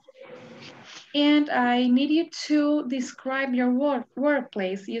trios. And I need you to describe your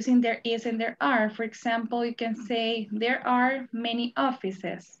workplace using there is and there are. For example, you can say there are many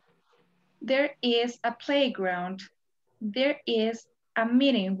offices. There is a playground. There is a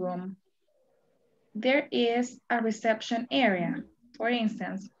meeting room. There is a reception area, for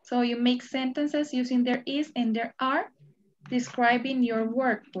instance. So you make sentences using there is and there are, describing your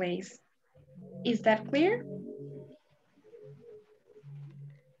workplace. Is that clear?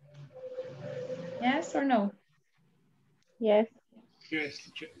 Yes or no? Yes. Yes.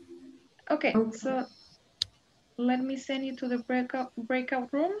 Okay, so let me send you to the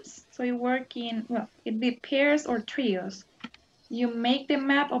breakout rooms. So you work in, well, it'd be pairs or trios. You make the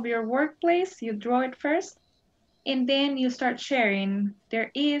map of your workplace, you draw it first, and then you start sharing.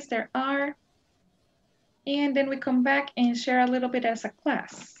 There is, there are, and then we come back and share a little bit as a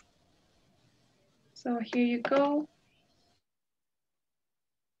class. So here you go.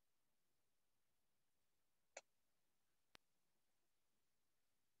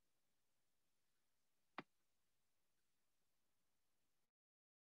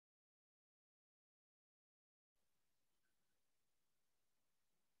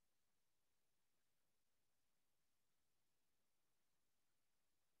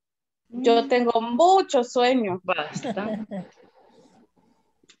 Yo tengo mucho sueño. Basta.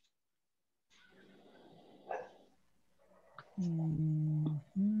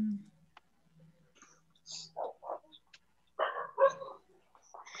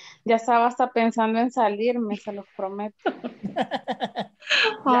 Ya estaba hasta pensando en salirme, se los prometo.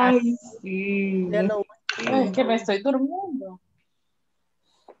 Ay, sí. Ya lo Es que me estoy durmiendo.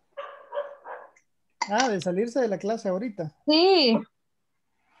 de salirse de la clase ahorita. Sí.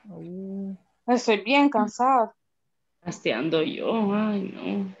 Estoy bien cansada. Hasteando yo, ay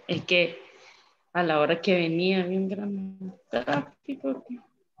no. Es que a la hora que venía bien grande tráfico.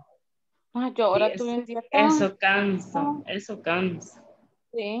 Ay, yo ahora tuve un día tan... Eso cansa.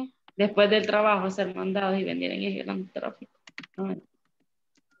 Sí. Después del trabajo hacer mandados y venir en ese gran tráfico. Ay.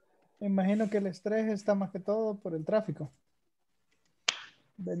 Me imagino que el estrés está más que todo por el tráfico.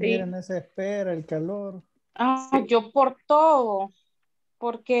 Venir en esa espera, el calor. Ah, yo por todo.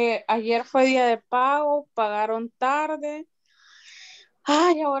 Porque ayer fue día de pago, pagaron tarde.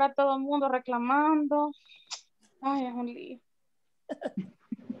 Ay, ahora todo el mundo reclamando. Ay, es un lío.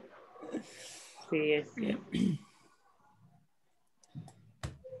 Sí, es cierto.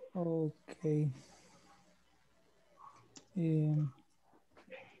 Ok.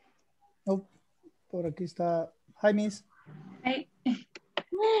 Por aquí está. Hi, Miss. Hey.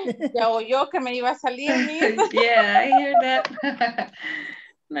 Ya oyó que me iba a salir, Miss. Yeah, I hear that.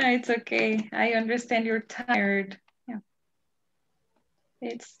 No, it's okay. I understand you're tired. Yeah.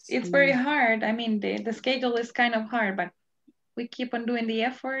 It's very hard. I mean, the schedule is kind of hard, but we keep on doing the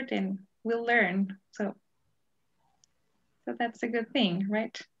effort and we'll learn. So that's a good thing,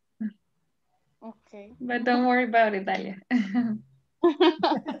 right? Okay. But don't worry about it, Dalia.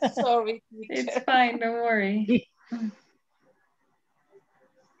 Sorry, teacher. It's fine, don't worry.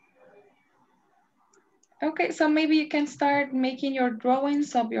 Okay, so maybe you can start making your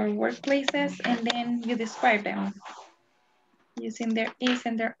drawings of your workplaces and then you describe them using their is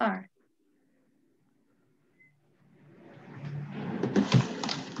and their are.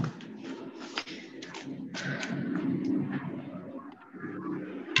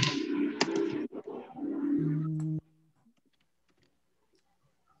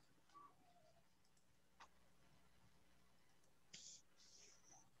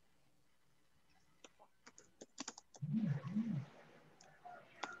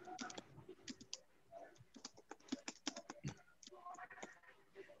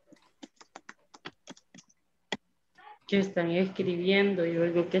 Que están escribiendo, yo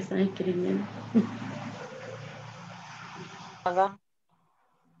oigo que están escribiendo. Nada.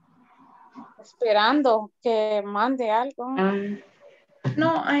 Esperando que mande algo.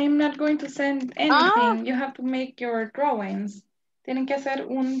 No, I'm not going to send anything. You have to make your drawings. Tienen que hacer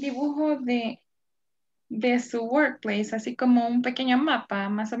un dibujo de su workplace, así como un pequeño mapa,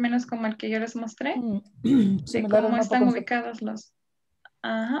 más o menos como el que yo les mostré, de cómo están ubicados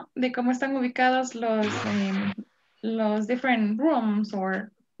de cómo están ubicados los different rooms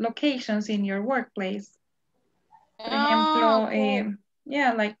or locations in your workplace. Por ejemplo,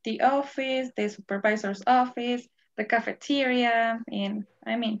 yeah, like the office, the supervisor's office, the cafeteria, and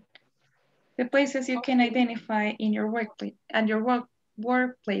I mean, the places you can identify in your workplace, and your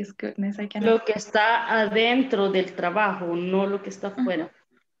workplace, goodness, I cannot. Lo que está adentro del trabajo, no lo que está afuera.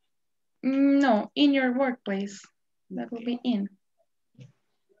 No, in your workplace, that will be in.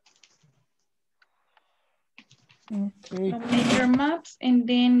 Okay. So make your maps and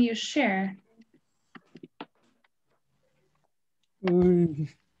then you share.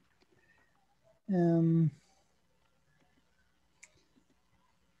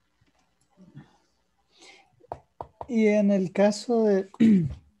 Y en el caso de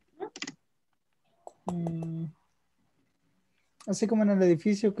así como en el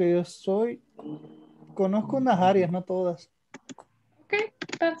edificio que yo estoy, conozco unas áreas, no todas. Okay,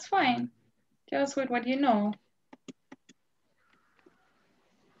 that's fine. Just with what you know.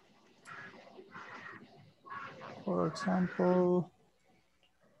 For example,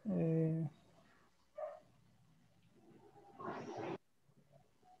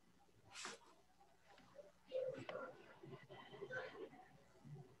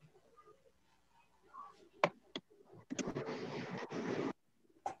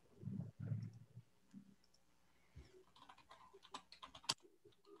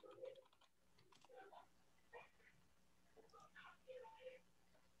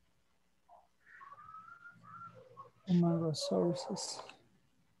 human resources.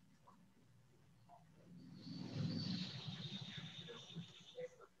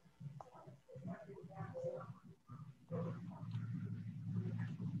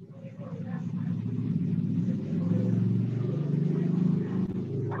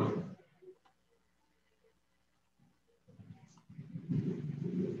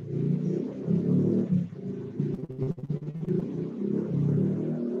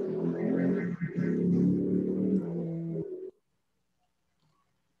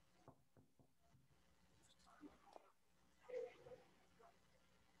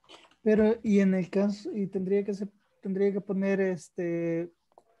 Pero, y en el caso, y tendría que poner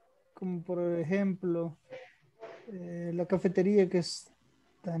como por ejemplo, la cafetería que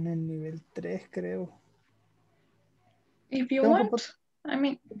está en el nivel 3, creo. If you want, I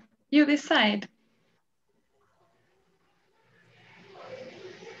mean, you decide.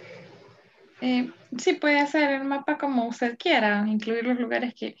 Sí, puede hacer el mapa como usted quiera, incluir los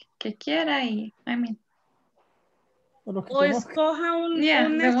lugares que quiera y, I mean. O escoja un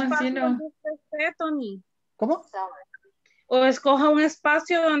espacio donde usted esté, Tony. ¿Cómo? O escoja un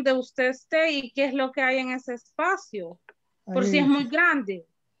espacio donde usted esté y qué es lo que hay en ese espacio. Por si es muy grande.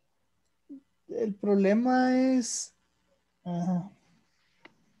 El problema es...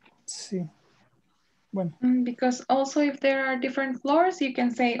 sí. Bueno. Because also if there are different floors, you can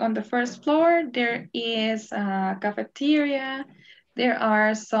say on the first floor, there is a cafeteria, there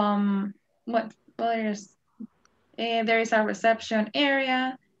are some, there is a reception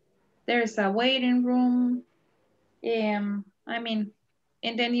area, there is a waiting room, I mean,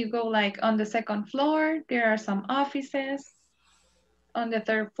 and then you go like on the second floor, there are some offices. On the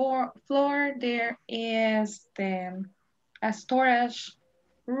third floor, there is a storage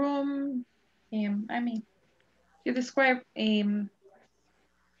room. I mean, you describe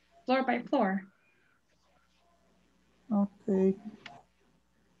floor by floor. Okay.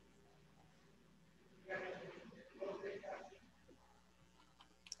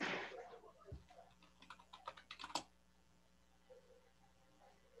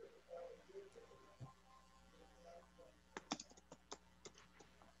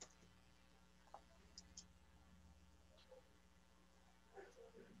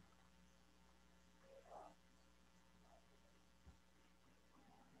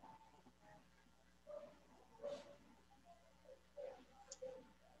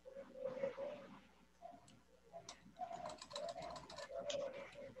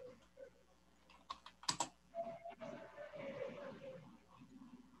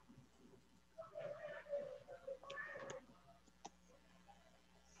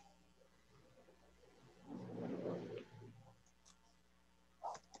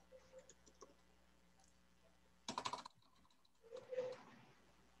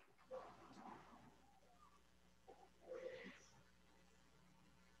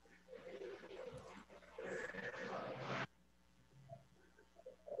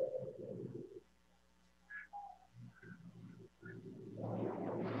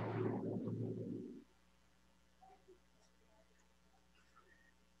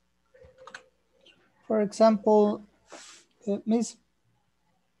 For example, Miss.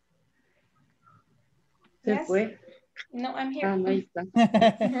 Yes. Fue. No, I'm here. Ah, no, ahí está.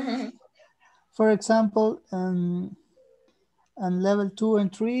 For example, and level 2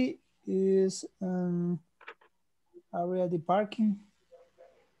 and 3 is area de parking.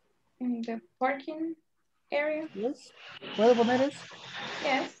 In the parking area? Yes. ¿Puedo poner eso?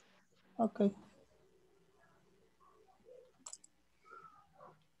 Yes. Okay.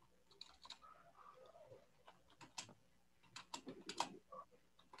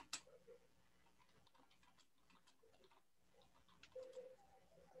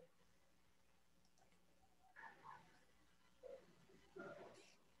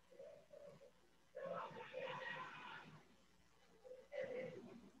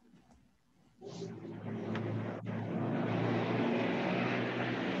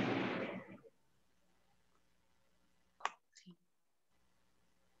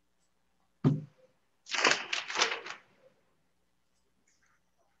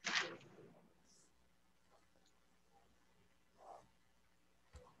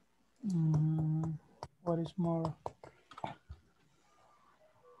 What is more?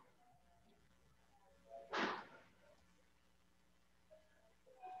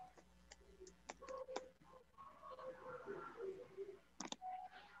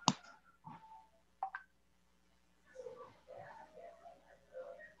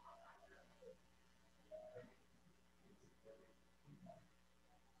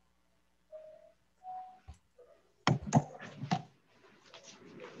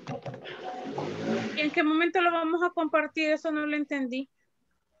 ¿Y en qué momento lo vamos a compartir? Eso no lo entendí.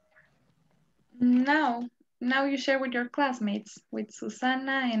 Now you share with your classmates, with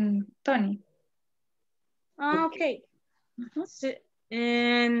Susana and Tony. Ah, okay. So,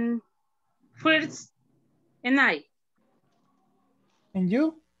 and first, and I. And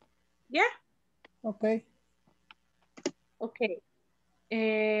you? Yeah. Okay. Okay.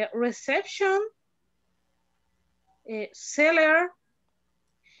 Reception, seller,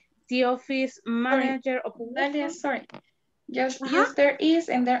 the office manager. Sorry. Just use there is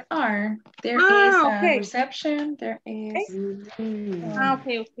and there are. There is a okay. reception. There is.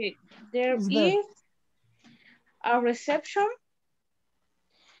 Okay. There is a reception.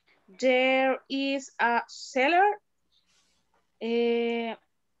 There is a seller. There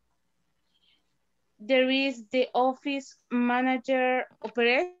is the office manager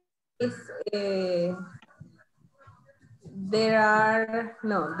operation.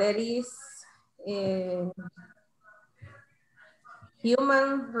 There is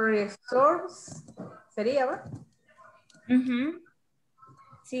human resource. ¿Sería, va?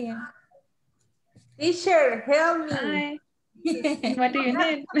 Sí. Teacher, help me. Hi. What do you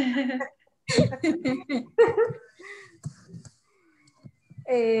need?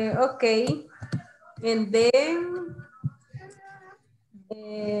 Okay. And then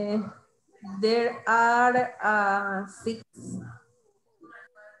there are 6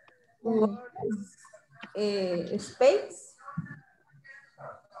 words space.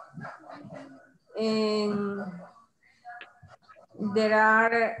 And there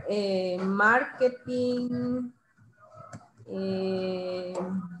are marketing.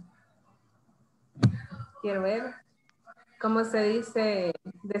 Quiero ver. ¿Cómo se dice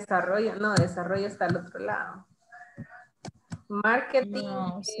desarrollo? No, desarrollo está al otro lado. Marketing.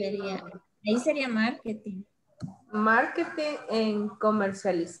 No, ahí sería marketing. Marketing en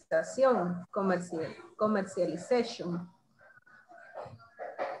comercialización. Commercialization.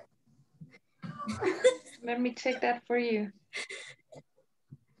 Let me check that for you.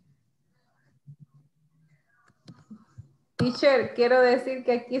 Teacher, quiero decir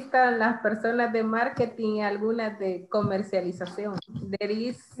que aquí están las personas de marketing y algunas de comercialización. There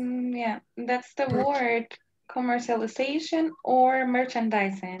is... Yeah, that's the word. Commercialization or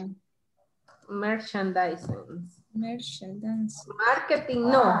merchandising. Merchandising. Merchandising.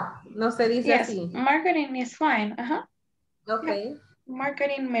 Marketing, no se dice así. Marketing is fine. Okay. Yeah.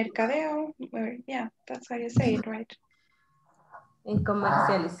 Marketing, mercadeo. Yeah, that's how you say it, right? En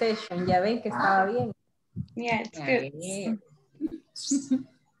commercialization, ya ven que estaba bien. Yeah, it's good.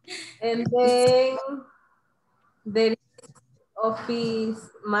 And then there is office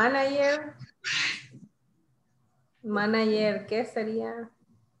manager. Manager, ¿qué sería?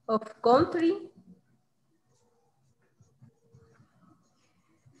 Of country.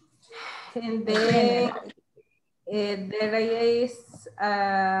 And then there is,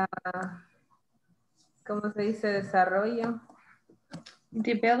 ¿cómo se dice? Desarrollo.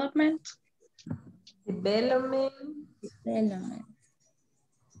 Development. Development. Then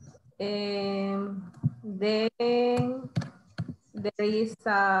there is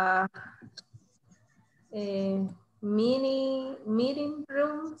meeting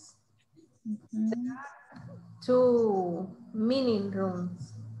rooms. Two meeting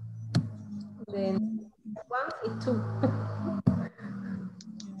rooms. Then one y two.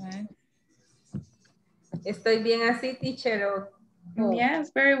 ¿Estoy bien así, teacher?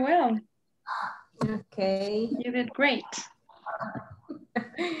 Yes, very well. Okay. You did great.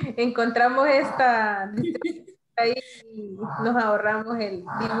 Encontramos esta ahí y nos ahorramos el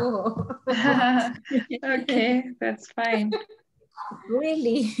dibujo. Okay, that's fine.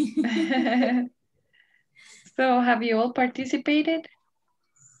 Really? So have you all participated?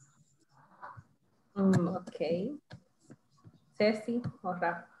 Okay. Ceci o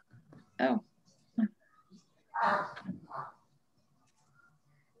Rafa. Oh.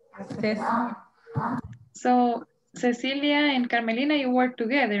 Ceci. So Cecilia and Carmelina, you work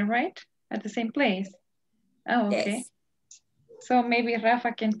together, right? At the same place? Oh, okay. Yes. So maybe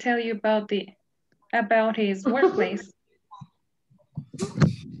Rafa can tell you about his workplace.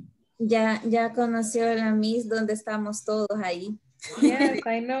 Ya conoció la Miss donde estamos todos ahí. Yes,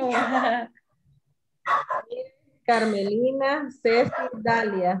 I know. Carmelina, Ceci,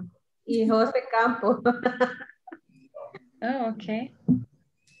 Dalia y José Campos. Oh, okay.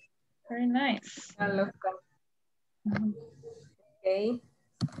 Very nice. Okay.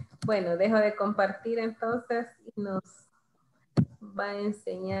 Bueno, dejo de compartir entonces y nos va a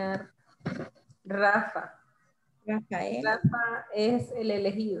enseñar Rafa. Rafael. Rafa es el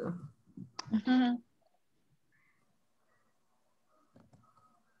elegido.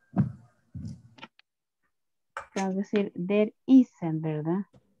 Tengo que decir, there isn't, ¿verdad?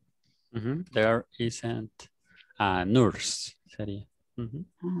 There isn't a nurse, sería.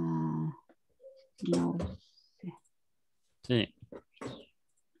 No sé. Sí.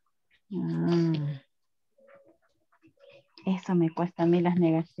 Eso me cuesta a mí las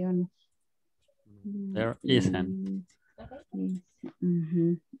negaciones. There isn't.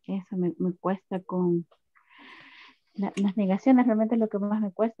 Eso me cuesta con las negaciones, realmente es lo que más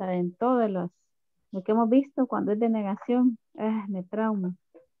me cuesta en todos lo que hemos visto cuando es de negación, me trauma.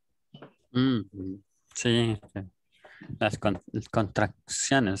 Sí, las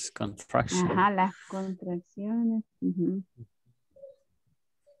contracciones, contractions. Ajá, las contracciones.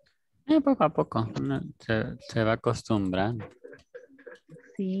 Poco a poco uno se va acostumbrando.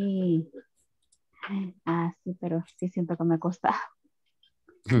 Sí. Sí, pero sí siento que me costaba.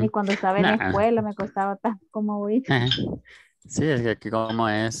 Ni cuando estaba en la escuela me costaba tanto como oír. Sí, es que aquí como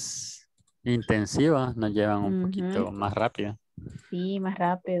es intensivo, nos llevan un poquito más rápido. Sí, más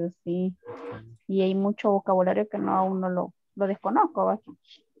rápido, sí. Y hay mucho vocabulario que no aún no lo desconozco. ¿Va?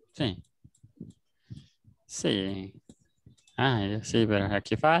 Sí. Sí. Sí, pero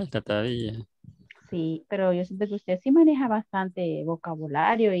aquí falta todavía. Sí, pero yo siento que usted sí maneja bastante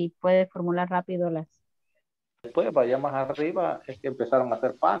vocabulario y puede formular rápido las... Después, vaya más arriba, es que empezaron a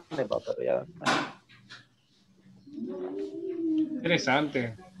hacer panes, pero ya...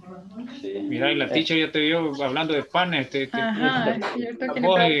 Interesante. Sí. Mira, y la teacher ya te vio hablando de panes. Ajá, you're talking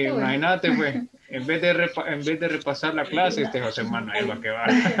Vos, about food. imagínate, pues, en vez de repasar la clase, José Manuel va a quedar.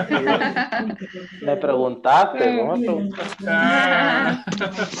 Me preguntaste, ¿cómo me preguntaste?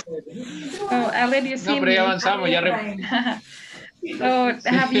 Already No, pero ya avanzamos, ya So,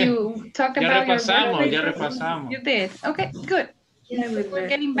 have you talked about your workplace? Ya repasamos. You did. Okay, good. We're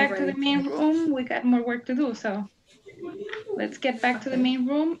getting back to the main room. We got more work to do, so let's get back to the main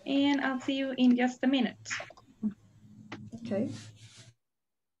room, and I'll see you in just a minute. Okay.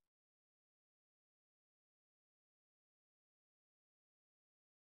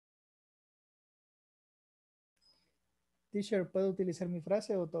 Teacher, ¿puedo utilizar mi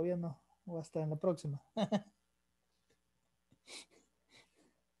frase o todavía no? O hasta en la próxima.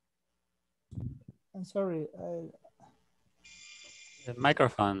 I'm sorry. The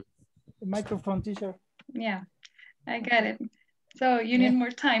microphone. The microphone, teacher. Yeah, I got it. So you need more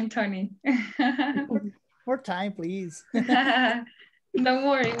time, Tony. More time, please. Don't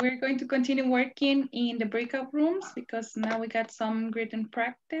worry, we're going to continue working in the breakout rooms because now we got some written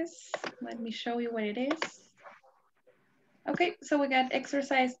practice. Let me show you what it is. Okay, so we got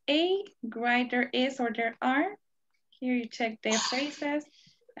exercise A, write there is or there are. Here you check the phrases.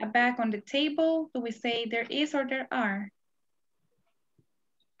 A bag on the table, do we say there is or there are?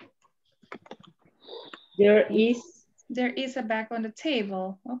 There is. There is a bag on the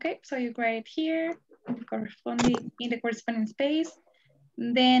table. Okay, so you write it here in the corresponding space.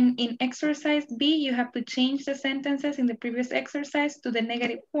 Then in exercise B, you have to change the sentences in the previous exercise to the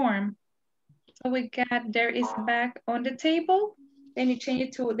negative form. So we got there is a bag on the table. Then you change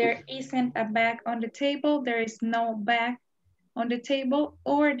it to there isn't a bag on the table. There is no bag on the table,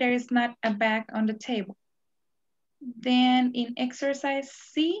 or there is not a bag on the table. Then in exercise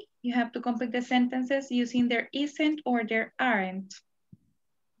C, you have to complete the sentences using there isn't or there aren't.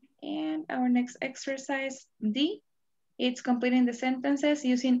 And our next exercise D, it's completing the sentences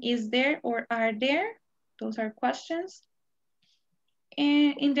using is there or are there. Those are questions.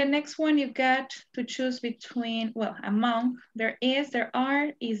 And in the next one, you got to choose between, well, among there is, there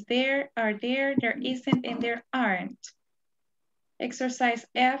are, is there, are there isn't, and there aren't. Exercise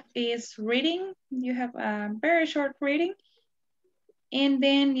F is reading. You have a very short reading. And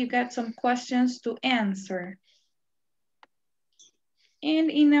then you got some questions to answer.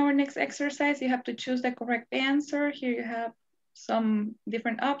 And in our next exercise, you have to choose the correct answer. Here you have some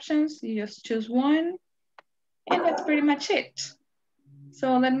different options. You just choose one. And that's pretty much it.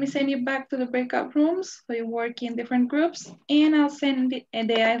 So let me send you back to the breakout rooms so you work in different groups, and I'll send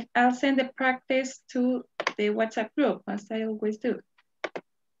the practice to the WhatsApp group as I always do.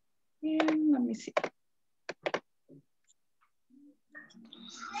 And let me see.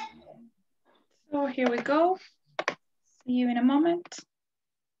 So here we go. See you in a moment.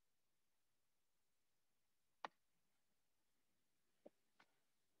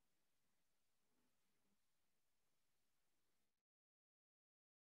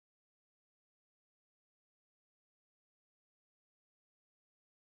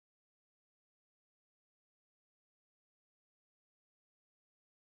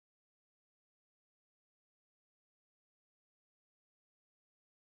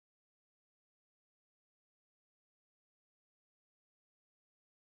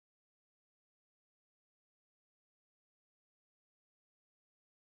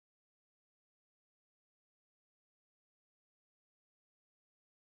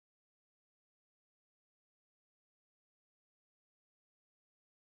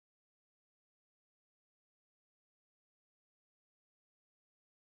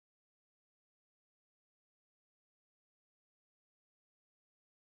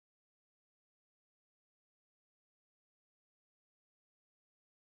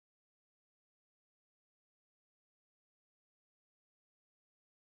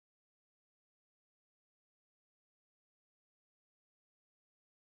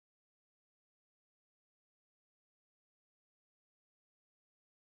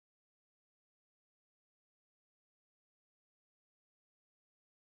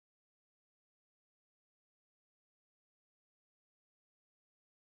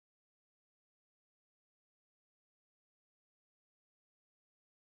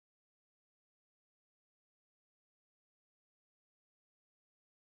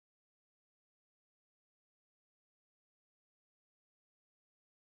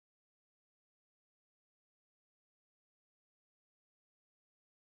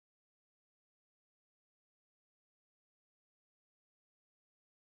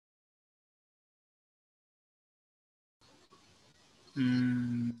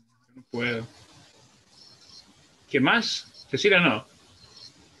 No puedo. ¿Qué más? Cecilia, no.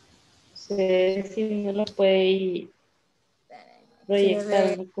 Si no lo puede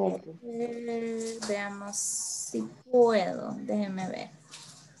proyectar en el compu. Veamos si puedo. Déjenme ver.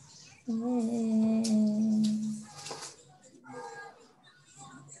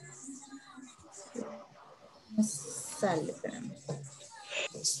 Me sale, espérame.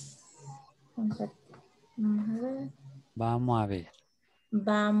 Vamos a ver.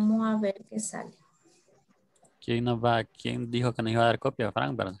 Vamos a ver qué sale. ¿Quién dijo que nos iba a dar copia?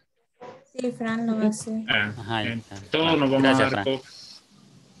 Frank, ¿verdad? Sí, Fran lo va a hacer. Ajá, Todos nos vamos gracias, a dar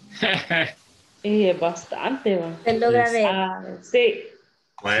copia. Y es bastante, ¿va? Te logra Yes. ver. Sí.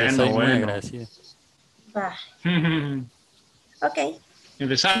 Bueno, soy muy agradecido. Va. Ok.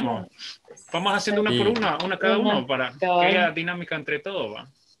 Empezamos. Vamos haciendo una por una cada uno para que haya dinámica entre todos, ¿va?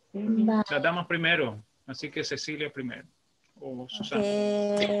 Las damas primero, así que Cecilia primero. O Susana.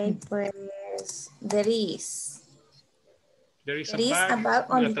 Ok, pues there is a bag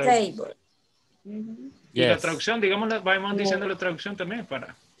on the table. Y la traducción, digamos, vamos diciendo la traducción también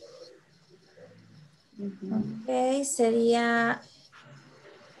para. Ok, sería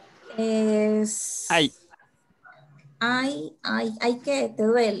Ay, que te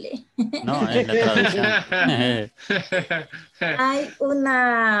duele. No, es la traducción. Hay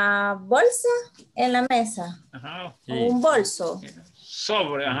una bolsa en la mesa. Ajá. Sí. O un bolso.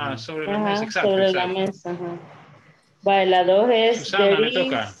 Sobre la mesa, exacto. Sobre la mesa, Vale, la 2 es Susana, le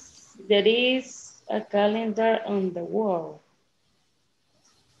toca. There is a calendar on the wall.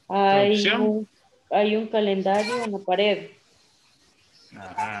 Hay un calendario en la pared.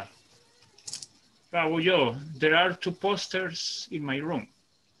 Ajá. Hago yo. There are 2 posters in my room.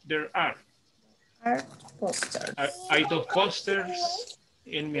 There are. Posters. Hay 2 posters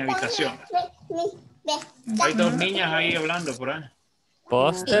en mi habitación. Hay dos niñas ahí hablando por ahí.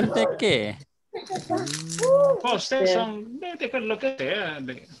 ¿Póster de qué? Póster son de lo que sea,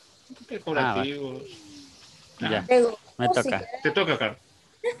 decorativos. Ya, me toca. Te toca, Carlos.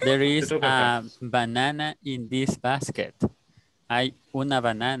 There is a banana in this basket. Hay una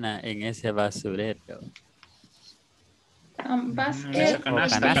banana en ese basurero. Basket.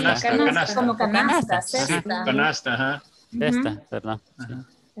 Canasta. Como canasta, Sí, cesta. Canasta, ajá. Esta, perdón. Sí.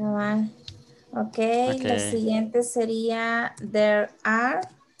 Ok, la siguiente sería, there are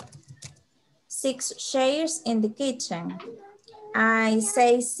 6 chairs in the kitchen. Hay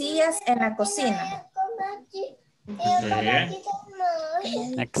 6 sillas en la cocina.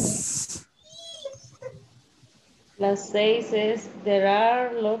 Next. La 6 es, there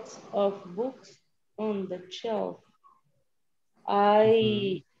are lots of books on the shelf.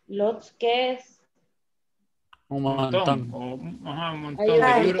 Hay lots que es. Un montón. Un montón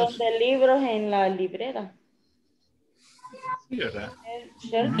Hay un de montón de libros en la librera. Sí, ¿verdad?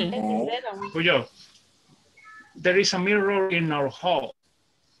 Shelf es librera. Pues yo. There is a mirror in our hall.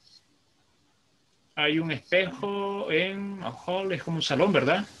 Hay un espejo en our hall, es como un salón,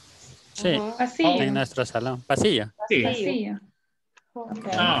 ¿verdad? Sí, pasillo. en nuestro salón. Pasillo. Sí. Pasillo.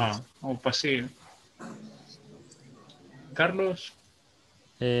 Okay. O pasillo. Carlos.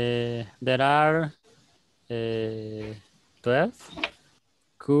 There are 12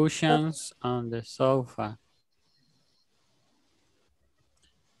 cushions on the sofa.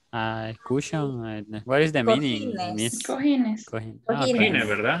 Cushion, what is the meaning? Cojines. Cojines,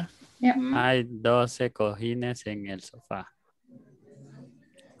 ¿verdad? Yeah. Hay 12 cojines en el sofá.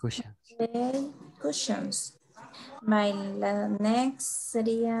 Cushions. Okay. Cushions. My next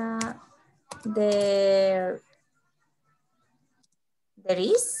sería there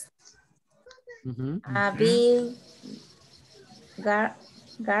is a big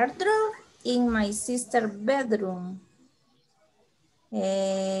wardrobe in my sister's bedroom.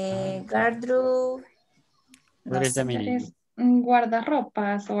 Wardrobe. What is the meaning?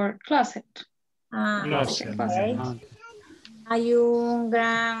 Guardarropas or closet. Closet. Okay. Hay un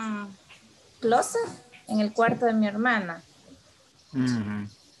gran closet en el cuarto de mi hermana.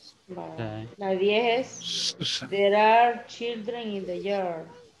 Okay. La 10 es, there are children in the yard.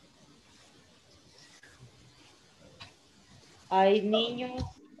 Hay niños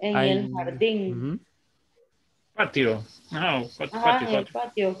en el jardín. Patio. No, patio. En el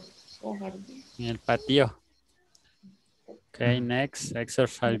patio. O jardín. En el patio. Okay, next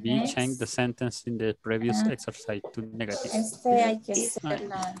exercise B. Change the sentence in the previous exercise to negative. Hay que hacer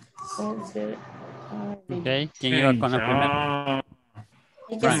la... Okay, ¿quién iba con la primera?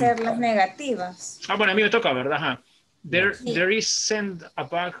 Hay que hacer las negativas. Bueno, a mí me toca, ¿verdad? Ajá. There isn't a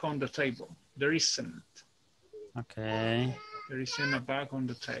bag on the table. There isn't. Okay. There isn't a bag on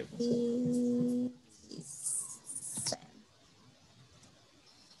the table.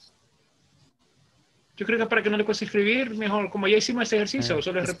 Yo creo que para que no le cueste escribir, mejor, como ya hicimos este ejercicio,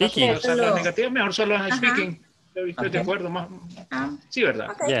 solo es repaso de usar las negativas, mejor solo es speaking. Estoy de acuerdo, más. Sí,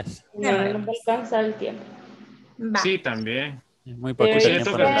 ¿verdad? Yes. No alcanza el tiempo. Sí, también. Muy poquito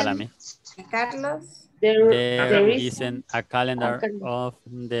tiempo me da a mí. Carlos. There isn't a calendar of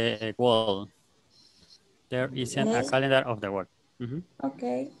the wall. There isn't a calendar of the wall.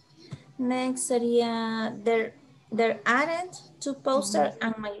 Okay. Next sería there aren't 2 posters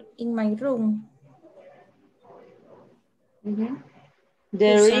in my room.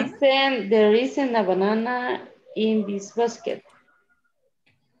 There isn't a banana in this basket.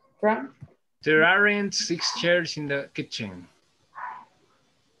 Frank? There aren't 6 chairs in the kitchen.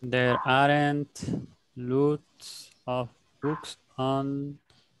 There aren't lots of books on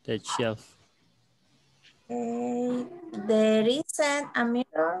the shelf. There isn't a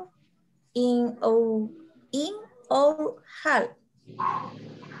mirror in our hall.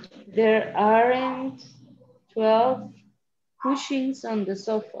 There aren't 12 cushions on the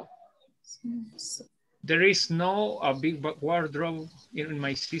sofa. There is a big wardrobe in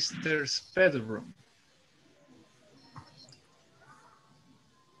my sister's bedroom.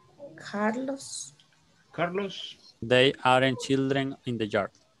 Carlos. They aren't children in the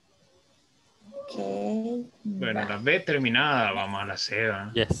yard. Okay. Bueno, la B terminada, vamos a la C.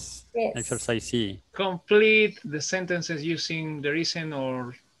 Yes. Exercise C. Complete the sentences using there isn't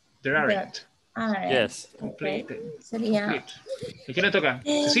or there aren't. Yes. Complete. Sería. ¿Y quién le toca?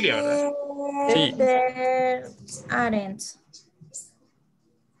 Cecilia, ¿verdad? Sí.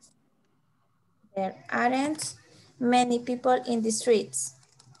 There aren't many people in the streets.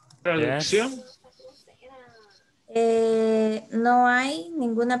 Traducción. No hay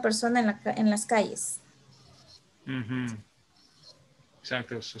ninguna persona en las calles.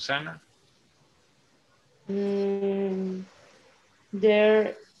 Exacto, Susana.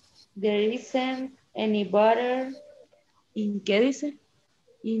 There isn't any butter. ¿En qué dice?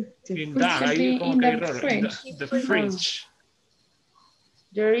 In the In It that, should ahí be como in que hay the error. In fridge. the fridge.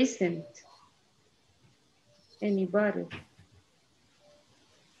 There isn't any butter.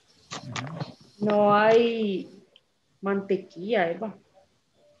 No hay mantequilla, Eva.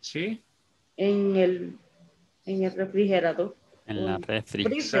 ¿Sí? En el refrigerador. En la refri.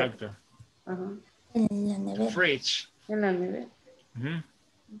 Freezer. Exacto. Ajá. En la nevera. Fridge. En la nevera.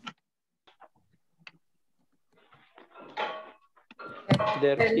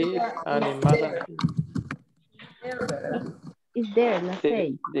 There is animada. Is there, la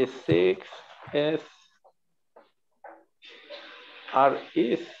 6. The 6 is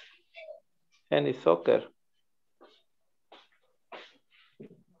is any soccer.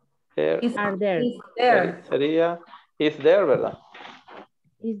 There, Are there. Is there. sería is there, ¿verdad?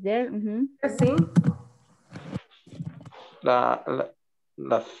 Is there. Sí. La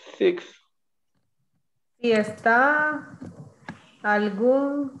 6. Si está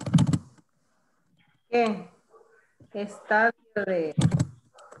algún ¿qué? Estadio de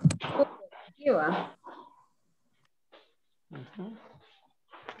cooperativa.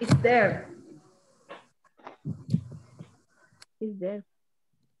 Is there. Is there.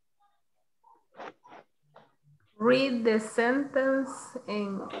 Read the sentence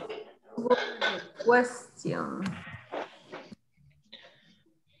and Google the question.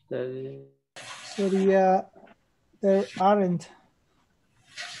 Sería there aren't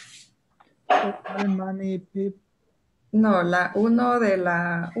many people. No, la 1 de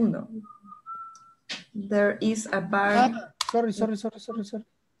la 1. There is a bar. Sorry.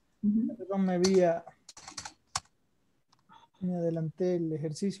 Perdón, me adelanté el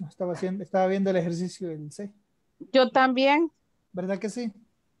ejercicio. Estaba viendo el ejercicio del C. Yo también. ¿Verdad que sí?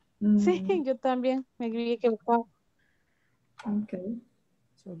 Sí, yo también. Me había equivocado. Okay.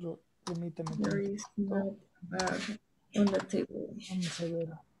 Solo permítame. There is not a bar on the table. Vamos a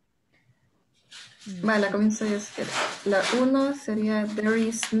ver. Vale, comienzo yo. La 1 sería there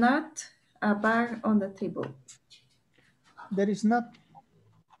is not a bar on the table. There is not.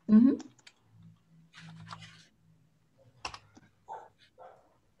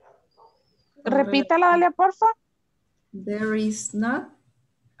 Repítala, dale, porfa. There is not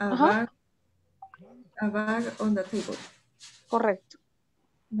a bag on the table. Correcto.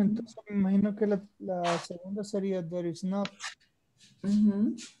 Entonces me imagino que la segunda sería there is not.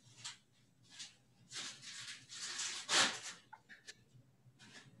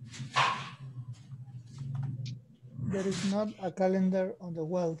 There is not a calendar on the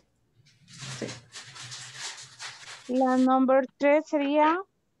wall. Sí. La number 3 sería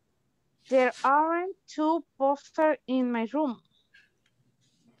there aren't 2 posters in my room.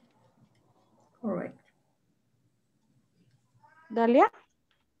 Correct. Dalia.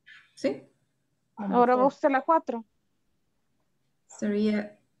 Sí. Ahora va usted la 4.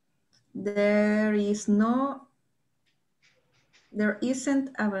 Sería there isn't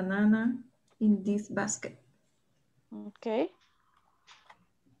a banana in this basket. Okay.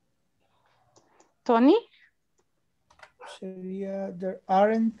 Tony. Sería there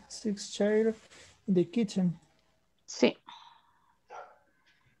aren't 6 chairs in the kitchen. Sí.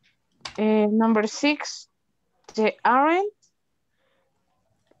 Number 6. There aren't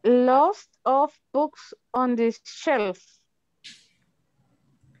lots of books on the shelf.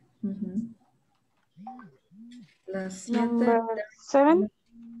 La 7. Number 7.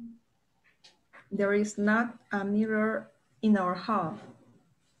 There is not a mirror in our hall.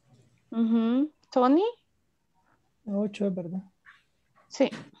 Tony. 8 es verdad.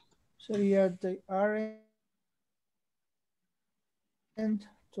 Sí. Sería they aren't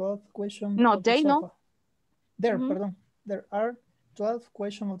 12 questions. No, of the they sofa. no. Perdón. There are 12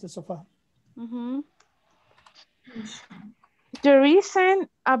 questions of the sofa. There isn't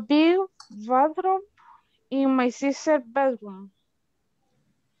a big bathroom in my sister's bedroom.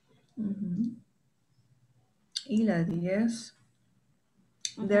 Y la 10.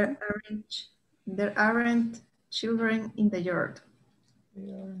 There aren't children in the yard.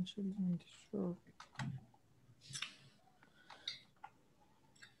 There aren't children in the yard.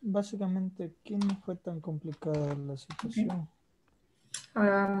 Básicamente aquí no fue tan complicada la situación.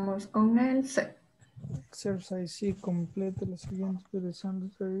 Ahora vamos con el C. Exercise C, complete los siguientes utilizando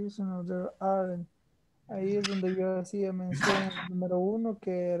reason o there aren't. Ahí es donde yo hacía mención al número 1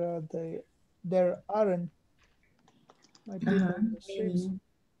 que era de there aren't. My people in the streets.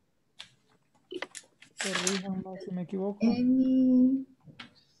 Corríjanme si me equivoco.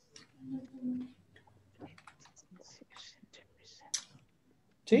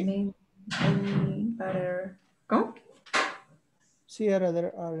 ¿Sí? butter. ¿Cómo? Sí, era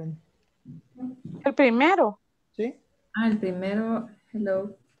there aren't. El primero. ¿Sí? El primero,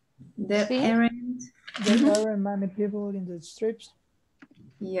 hello. There Sí. aren't. There aren't many people in the streets.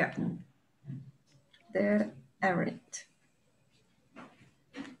 Yeah. There aren't.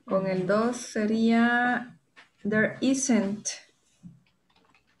 Con el 2 sería there isn't.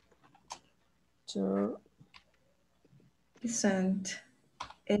 There Isn't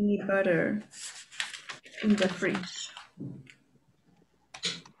any butter in the fridge.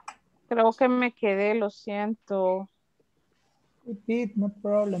 Creo que me quedé, lo siento. repeat, no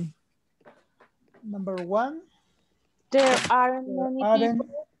problem. Number 1. There aren't many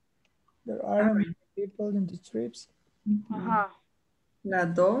people. There aren't many people in the streets. Ajá. La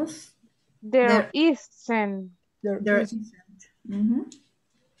 2. There isn't. There isn't.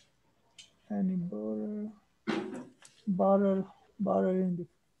 Any butter in the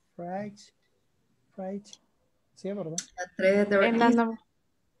fridge. Sí, ¿verdad? La 3, there En la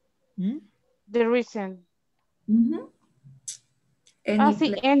is. There isn't.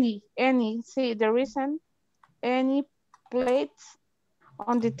 Sí, any. Sí, there isn't any plates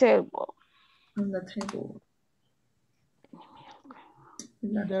on the table. On the table.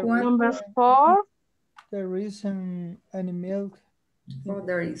 La Number 4. There isn't any milk. Oh,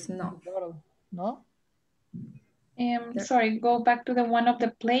 there is no. No? Sorry, go back to the one of the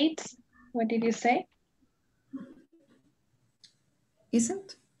plates. What did you say?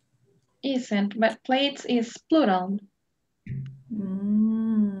 Isn't? Isn't, but plates is plural.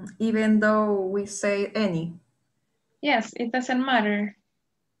 Even though we say any. Yes, it doesn't matter.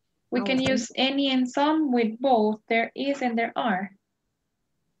 We can use any and some with both there is and there are.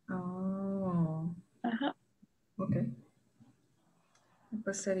 Oh. Ajá. Ok.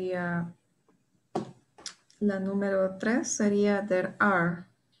 Pues sería la número 3 sería there are.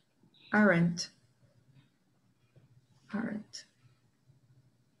 Aren't.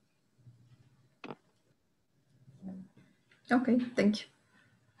 Okay, thank you.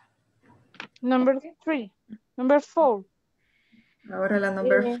 Number 3. Number 4. Ahora la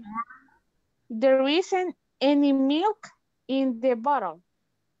number 4. There isn't any milk in the bottle.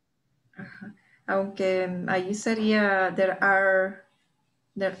 Aunque allí sería there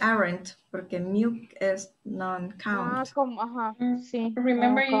aren't, porque milk es non-count. Sí.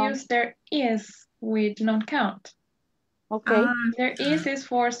 Remember you use there is with non-count. Okay. There is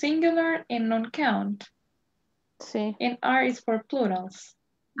for singular and non-count. Sí. And are is for plurals.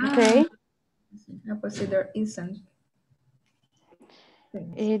 Okay. Pues sí, there isn't.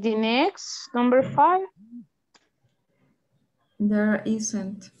 The next, number 5. There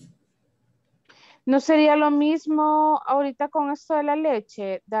isn't. ¿No sería lo mismo ahorita con esto de la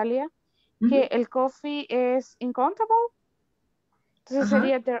leche, Dalia? Que el coffee es uncountable. Entonces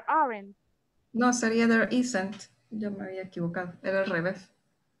sería there aren't. No, sería there isn't. Yo me había equivocado. Era al revés.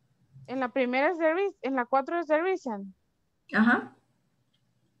 En la primera es there is, en la 4 es there isn't. Ajá.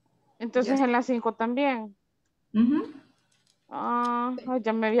 Entonces en la 5 también. Ya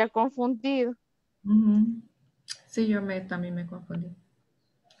me había confundido. Sí, yo también me confundí.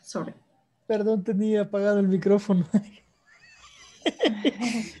 Sorry. Perdón, tenía apagado el micrófono.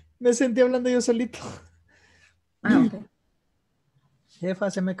 Me sentí hablando yo solito. Ok. Jefa,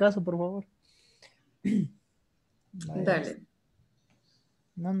 hazme caso, por favor. Dale.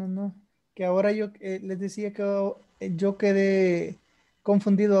 No. Que ahora yo les decía que yo quedé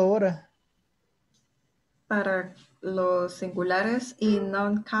confundido ahora. Para los singulares y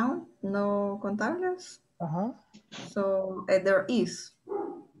non-count, no contables. Ajá. So, there is.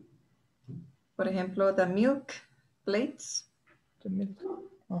 Por ejemplo, the milk plates. The milk.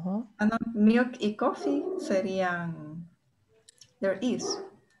 Ajá. No, milk y coffee serían there is.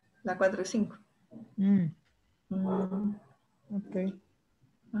 La 4 y 5. Ok.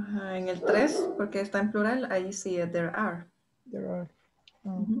 Ajá, en el 3, porque está en plural, ahí sí es there are. There are.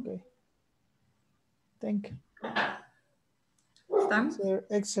 Ok. Thank you. ¿Están?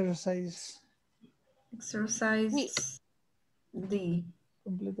 Exercise. Exercise D.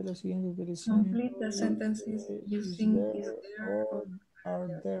 Complete la siguiente utilización. Complete the sentences using is there or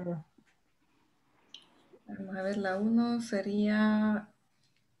are there. Vamos a ver, la 1 sería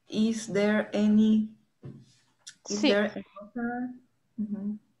is there any there an opera?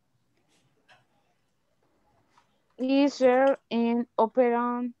 Is there an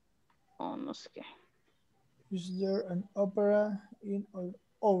opera? Oh, no sé qué. Is there an opera in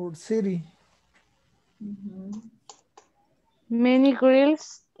our city? Many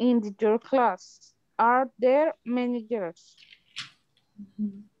girls in your class. Are there many girls?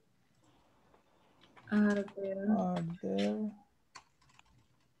 Are there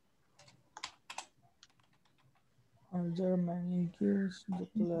Are there many girls in the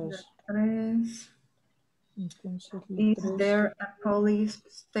class? Tres. Entonces, Is tres. there a police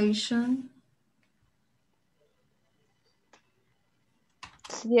station?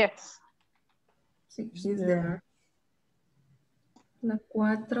 Yes. Sí, Is is there. there. La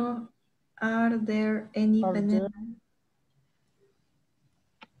cuatro. Are there any Are bananas? there?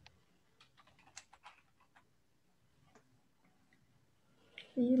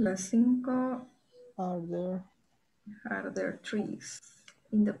 Y la cinco. Are there trees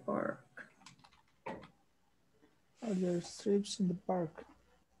in the park? Are there strips in the park?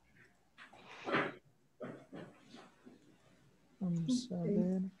 Vamos a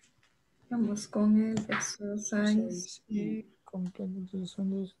ver. Vamos con el exercise. Y complementos.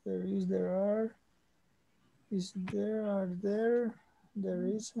 There is, there are. Is there, are there. There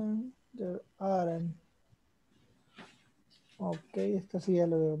isn't, there aren't. Ok, esta sí ya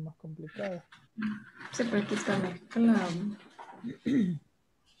lo veo más complicada. Sí, pero aquí está la clave.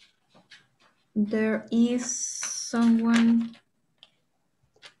 There is someone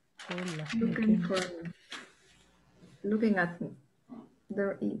looking at me.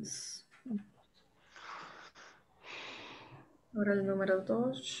 There is. Ahora el número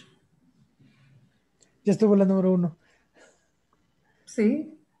 2. Ya estuvo la número 1.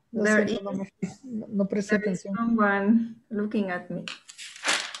 Sí. No, no presté atención. Someone looking at me.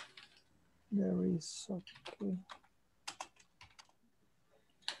 There is, okay.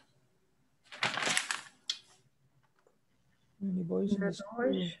 Many boys in the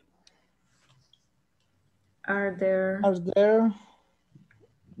school. Are there? Are there?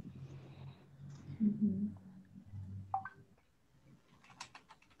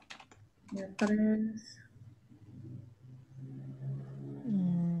 Tres.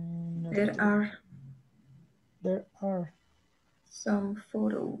 There are some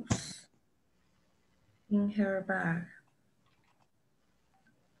photos in her bag.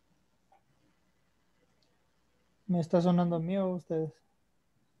 ¿Me está sonando a mí o a ustedes?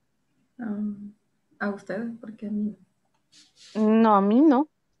 A ustedes, porque a mí no. A mí no.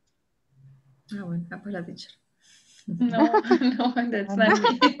 Bueno, pues la teacher. No, that's not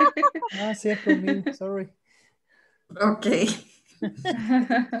me. Sí, es conmigo, sorry. Ok.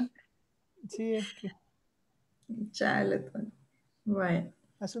 Sí, es que. Chale. Right.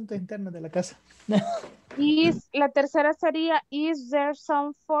 Asuntos internos de la casa. La tercera sería, is there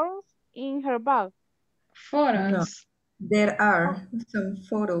some photos in her bag? Photos. No. There are some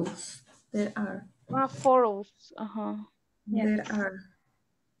photos. There are. Photos. There are.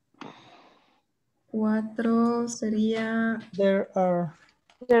 4 sería. There are.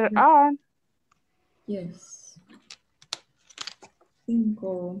 Yes.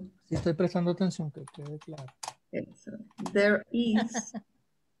 5. Sí, estoy prestando atención, que quede claro. There is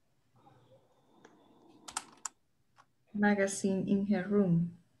magazine in her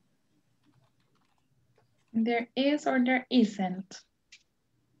room. There is or there isn't.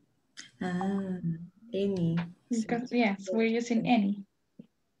 Any. Because yes, we're using any.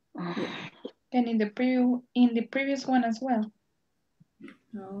 Yeah. And in the previous one as well.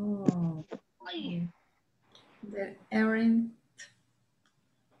 Oh. There aren't.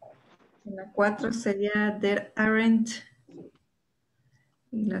 En la 4 sería there aren't.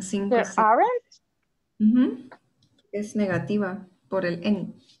 Y la 5 There aren't? Es negativa por el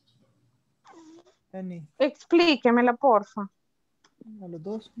any. Any. Explíquemela, porfa. A los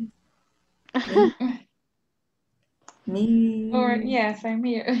dos. Or yes, I'm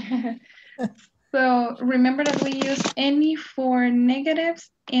here. So remember that we use any for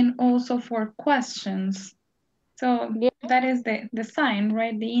negatives and also for questions. So that is the sign,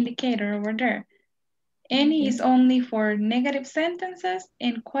 right? The indicator over there. Any is only for negative sentences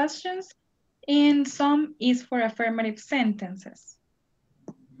and questions, and some is for affirmative sentences.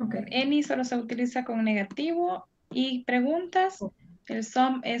 Okay. Any solo se utiliza con negativo y preguntas. El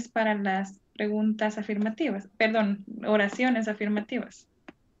some es para las preguntas afirmativas, perdón, oraciones afirmativas.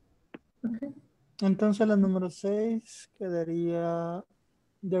 Okay. Entonces la número 6 quedaría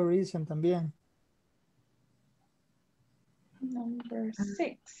there isn't también. Number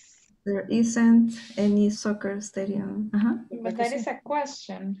 6. There isn't any soccer stadium. But that is a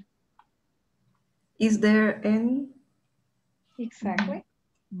question. Is there any? Exactly.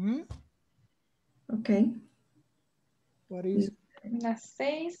 Okay. What is? La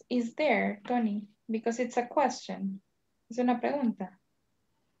 6 is there, Tony, because it's a question. Es una pregunta.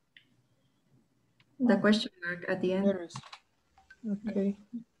 The question mark at the end. There is. Okay.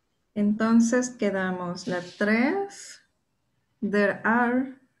 Entonces quedamos la 3. There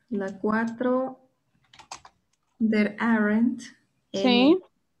are. La 4. There aren't any. Sí.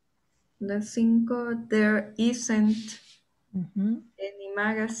 La 5, there isn't any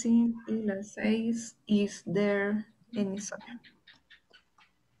magazine. Y la 6, is there any soccer.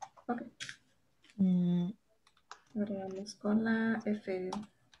 Ok. Ahora vamos con la F.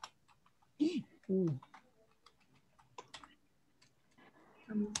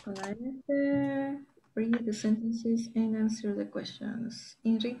 Vamos con la F. Read the sentences and answer the questions.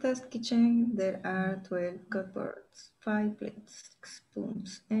 In Rita's kitchen, there are 12 cupboards, 5 plates, 6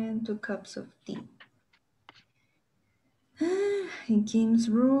 spoons, and 2 cups of tea. In Kim's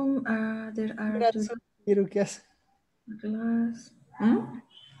room, there are Gran suspiro que hace. glass.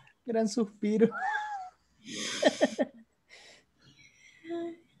 Gran suspiro.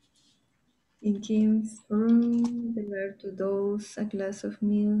 In Kim's room, there are 2 dolls, a glass of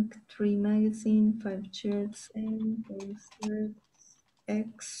milk, 3 magazines, 5 shirts, and 4 skirts.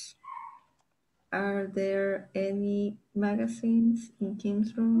 X. Are there any magazines in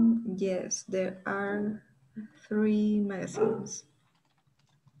Kim's room? Yes, there are 3 magazines.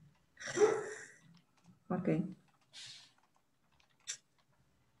 Okay.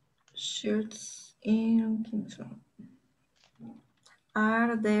 Shirts in Kim's room.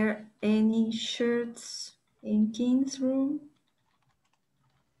 Are there any shirts in Kim's room?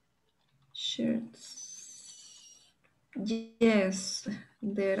 Shirts. Yes,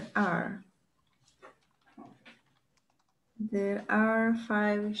 there are. There are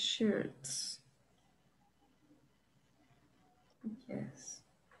 5 shirts. Yes.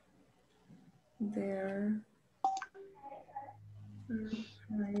 There are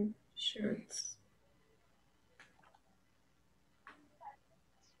 5 shirts.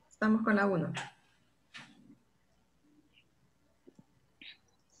 Estamos con la 1.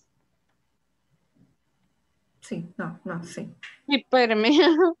 Sí, no, sí. Espérame.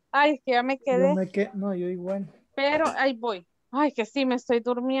 Ay, que ya me quedé. No, yo igual. Pero ahí voy. Ay, que sí, me estoy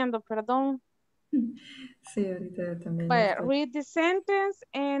durmiendo, perdón. Sí, ahorita también. But read the sentence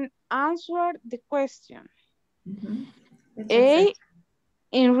and answer the question. A,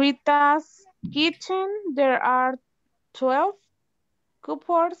 in Rita's kitchen, there are 12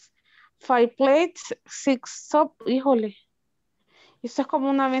 cupboards, 5 plates, 6 soap. Híjole. Esto es como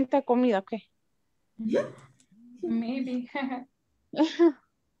una venta de comida, ¿ok? Maybe.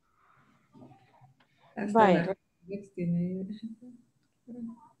 Vaya.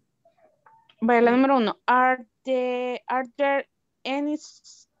 Vaya, la número 1. Are there any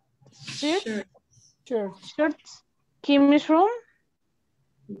shirts? Kimmy's room?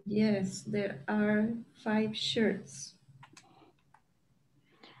 Yes, there are 5 shirts.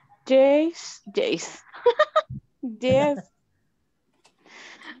 Yes. Yes.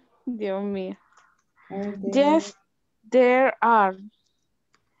 Dios mío. Yes, there are.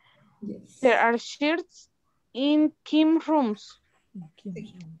 Yes. There are shirts in Kim's rooms.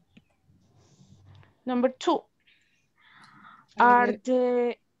 Number 2. Are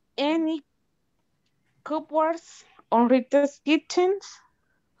there any cupboards on Rita's kitchens?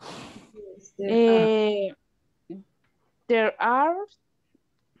 Yes, there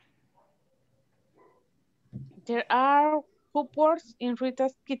are cupboards in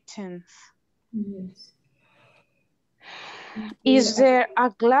Rita's kitchens. Yes. Is there a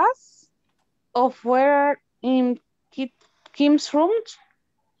glass of water in Kim's room?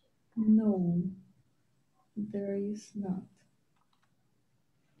 No, there is not.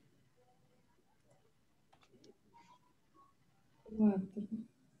 What?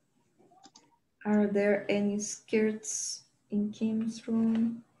 Are there any skirts in Kim's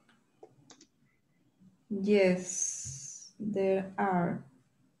room? Yes, there are.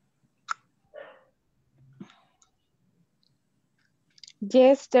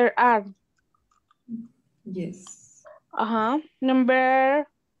 Yes, there are. Yes. Number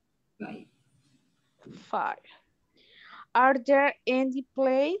 5. Are there any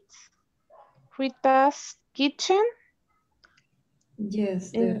plates? Rita's kitchen?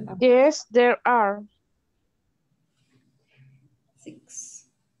 Yes, there are. Yes, there are. 6.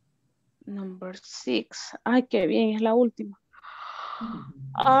 Number 6. Ay, qué bien, es la última.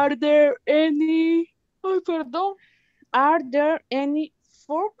 Are there any... Ay, perdón. Are there any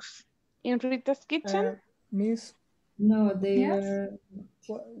forks in Rita's kitchen? Miss? No, they are...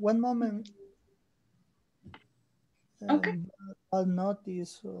 One moment. Okay. I'll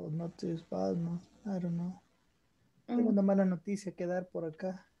notice or notice Balma. I don't know. Tengo una mala noticia que dar por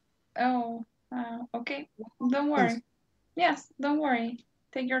acá. Oh, okay. Don't worry. Please. Yes, don't worry.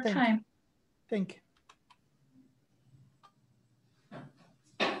 Take your time. Thank you.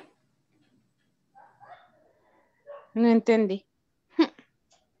 No entendí.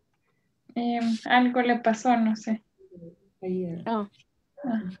 Algo le pasó, no sé. Ayer. Oh.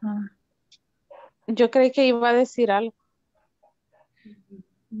 Ajá. Yo creí que iba a decir algo.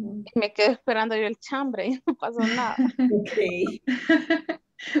 No. Y me quedé esperando yo el chambre y no pasó nada. Okay.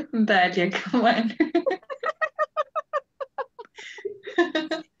 Dalia, come on.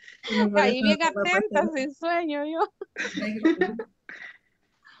 Bueno, por eso Ahí no bien te va a pasar atenta, sin sueño yo. nada.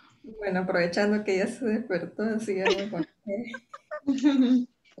 Bueno, aprovechando que ya se despertó, sigamos con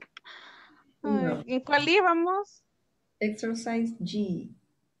no. ¿En cuál íbamos? Exercise G.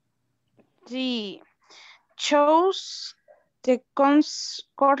 G. Chose the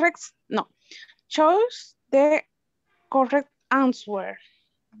correct, no. Chose the correct answer.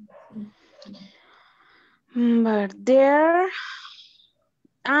 But there,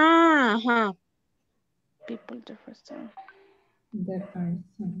 people the first time. There are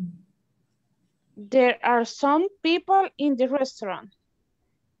some. There are some people in the restaurant.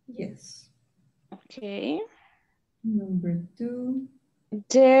 Yes. Okay. Number 2.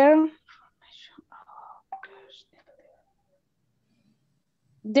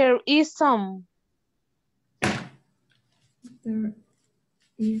 There is some. There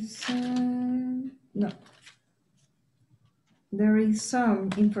is no. There is some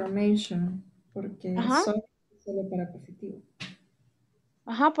information porque some es solo para positivo.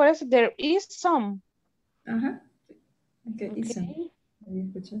 Por eso there is some. Ajá. Okay. Okay. Isn't. ¿Había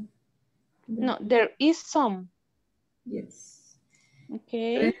escuchado? No, there is some. Yes.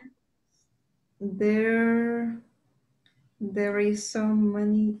 Okay. There is some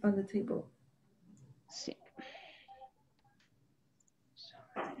money on the table. Sí.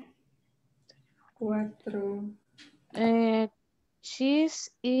 4.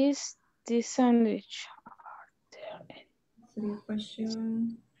 Cheese is the sandwich. Sería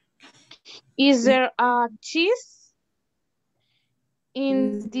question. Is there a cheese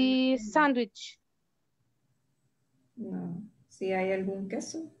in the sandwich? No. Si hay algún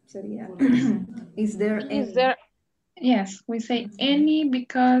queso, sería. Is there any? Is there? Yes, we say any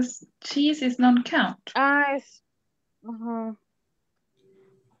because cheese is non-count. It's,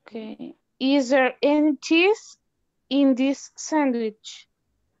 okay. Is there any cheese in this sandwich?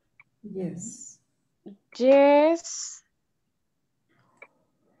 Yes. Yes.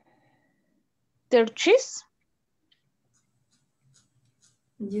 There cheese?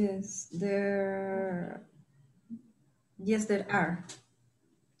 Yes, there are.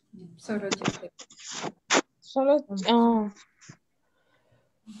 Solo yes, there. Solo,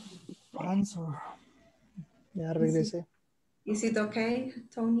 Answer. Ya regresé. Is it okay,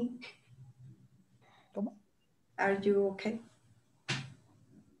 Tony? ¿Cómo? Are you okay?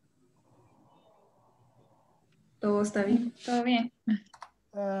 ¿Todo está bien? Todo bien.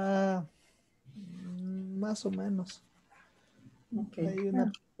 Más o menos. Okay. Hay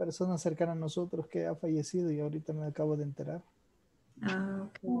una persona cercana a nosotros que ha fallecido y ahorita me acabo de enterar.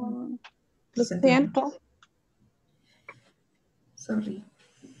 Ok. Lo siento. Sorry.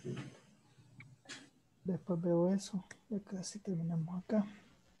 Después veo eso. Ya casi terminamos acá.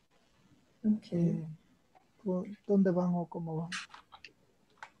 Ok. ¿Dónde van o cómo van?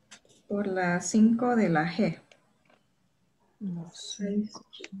 Por la 5 de la G. La 5.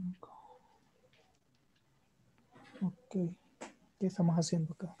 Ok. ¿Qué estamos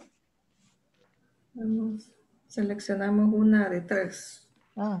haciendo acá? Seleccionamos una de 3.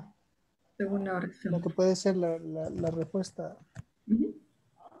 Según la oración. Lo que puede ser la respuesta.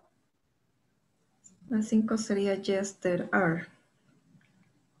 La 5 sería yes, there are.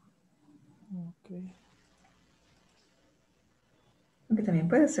 Ok. Aunque también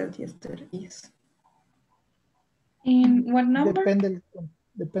puede ser yes, there is. In what number?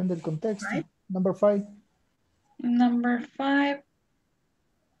 Depende del contexto. 5? Number 5. Number 5.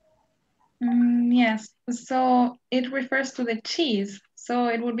 Yes, so it refers to the cheese. So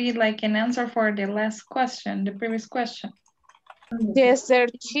it would be like an answer for the last question, the previous question. Yes, there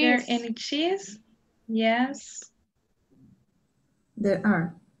Is there any cheese? Yes. There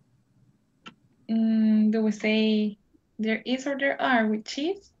are. Do we say there is or there are with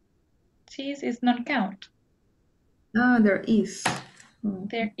cheese? Cheese is not count. There is.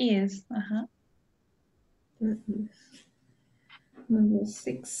 There is. There is. Number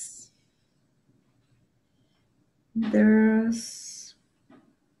 6. There's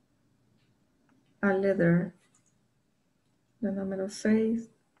a letter. La número 6.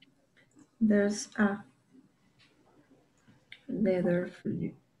 There's a letter for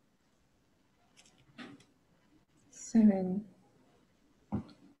you. 7.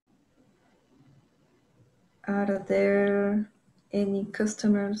 Are there any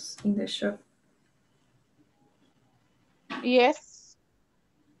customers in the shop? Yes.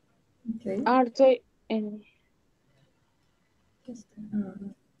 Okay. Are there any? 8.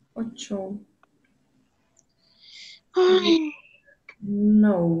 Ay,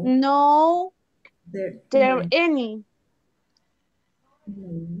 No. no, There there any.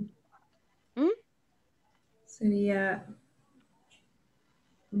 No. ¿Mm? Sería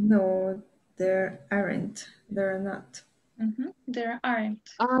no, there aren't. There are not. There aren't.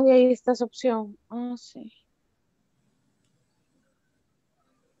 Ay, ahí está esa opción. Ah, sí.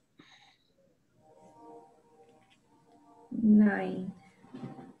 Nine.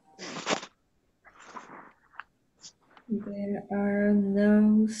 There are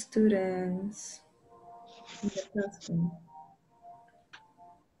no students in the classroom.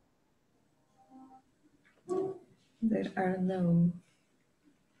 There are no.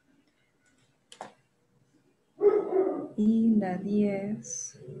 Y la 10.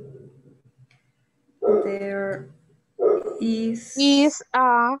 There is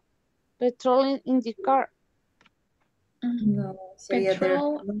a petrol in the car. no. Sería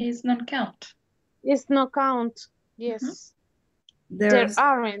Petrol is not count. It's no count. Yes. There There's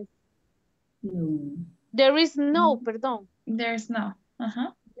aren't. no. There is no, perdón. There's no.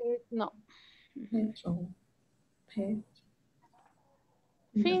 There is no. Petrol.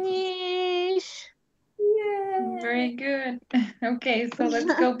 Finish. Yay. Very good. Okay, so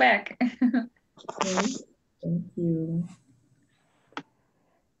let's go back. Okay. Thank you.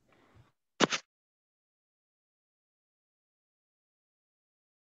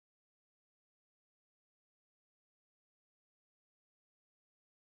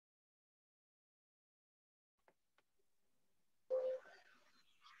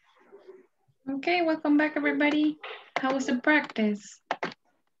 Okay, welcome back, everybody. How was the practice?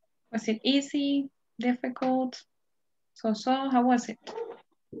 Was it easy, difficult? So, how was it?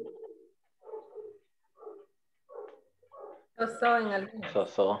 So en algunos.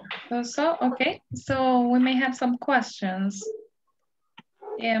 So, okay. So we may have some questions.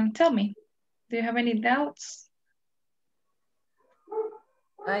 Tell me, do you have any doubts?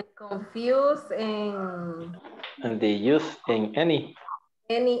 I confused in And they use in any.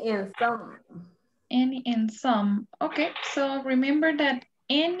 any and some. Any and some. Okay, so remember that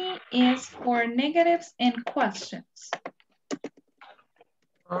any is for negatives and questions.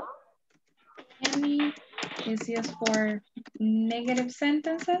 Any is used for negative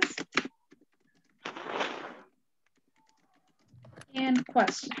sentences and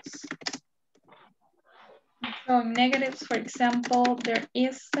questions. So negatives, for example, there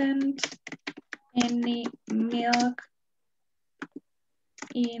isn't any milk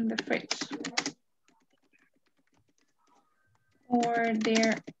in the fridge. Or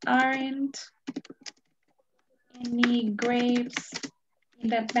there aren't any grapes in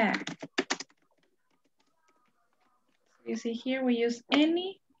that bag. You see here we use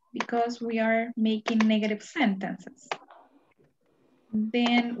any because we are making negative sentences.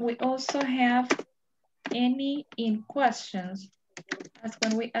 Then we also have any in questions. That's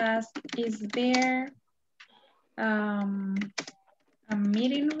when we ask, is there a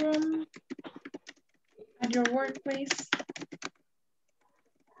meeting room at your workplace?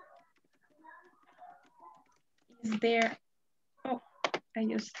 Is there, oh, I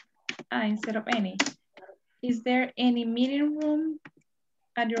used instead of any. Is there any meeting room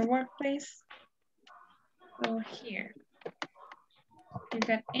at your workplace? So here, you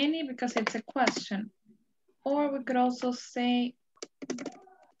got any because it's a question. Or we could also say,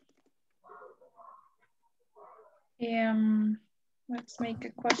 let's make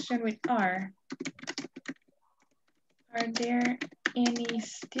a question with are. Are there any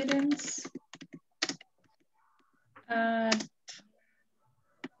students at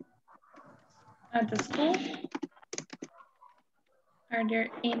the school? Are there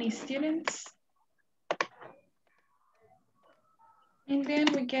any students? And then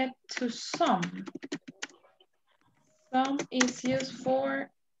we get to some. Some is used for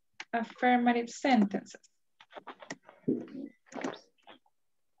affirmative sentences.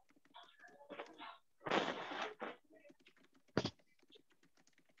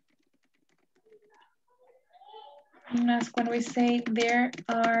 And that's when we say there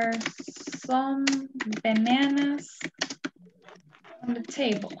are some bananas on the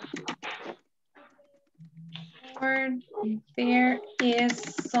table. Or there is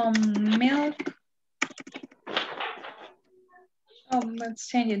some milk. Oh, let's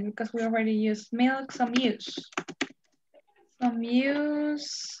change it because we already used milk, some use. Some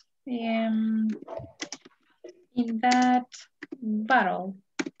use in that bottle.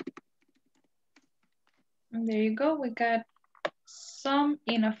 And there you go, we got some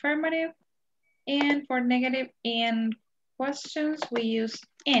in affirmative, and for negative and questions, we use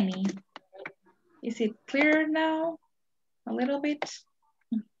any. Is it clear now? A little bit?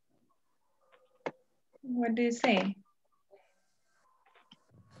 What do you say?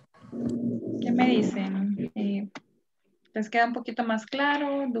 ¿Qué me dicen? ¿Les queda un poquito más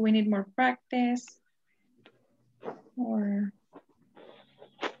claro? Do we need more practice? Or...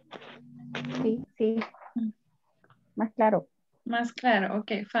 Sí. Más claro. Más claro.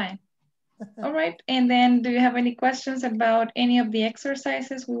 Okay, fine. All right. And then do you have any questions about any of the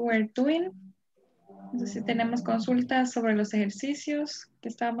exercises we were doing? Entonces, si tenemos consultas sobre los ejercicios que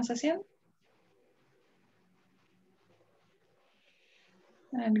estábamos haciendo.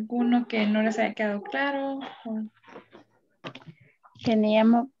 ¿Alguno que no les haya quedado claro?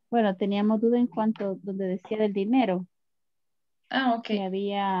 Teníamos duda en cuanto donde decía del dinero. Ah, ok. Que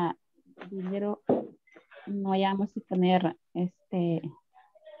había dinero, no hayamos que poner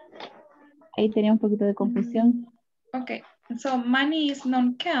ahí tenía un poquito de confusión. Okay, so money is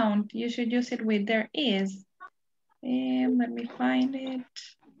non-count. You should use it with there is. Let me find it.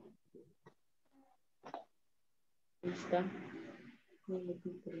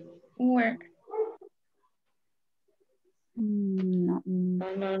 Where? No,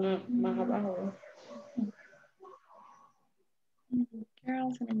 más abajo.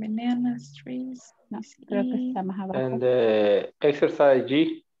 Girls and bananas, trees. No, creo que está más abajo. And exercise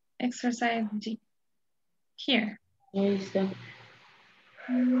G. Exercise G. Here. Ahí está.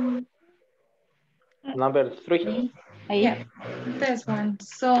 Number 3. Yeah, this one.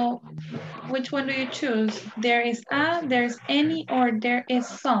 So, which one do you choose? There is a, there's any, or there is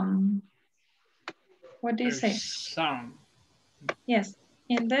some? What do you say? Some. Yes.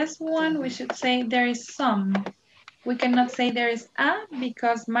 In this one, we should say there is some. We cannot say there is a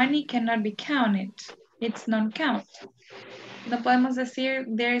because money cannot be counted. It's non-count. No podemos decir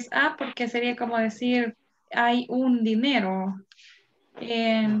there is a porque sería como decir hay un dinero.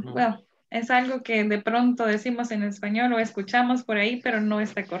 And, well, es algo que de pronto decimos en español o escuchamos por ahí, pero no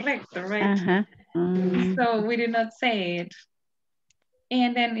está correcto, right? So we do not say it.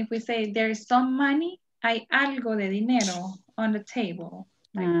 And then if we say there is some money, hay algo de dinero on the table.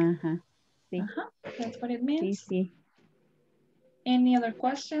 Like, sí. That's what it means. Sí. Any other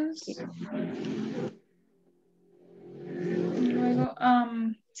questions? Luego,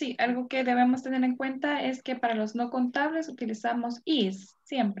 sí, algo que debemos tener en cuenta es que para los no contables utilizamos is,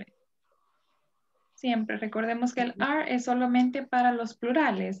 siempre. Siempre. Recordemos que el are es solamente para los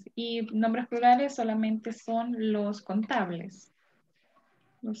plurales y nombres plurales solamente son los contables.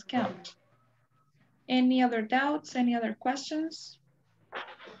 Los count. Any other doubts? Any other questions?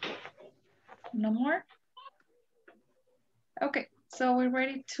 No more? Okay, so we're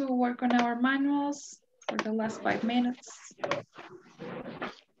ready to work on our manuals for the last 5 minutes.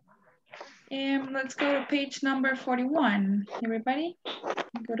 And let's go to page number 41. Everybody,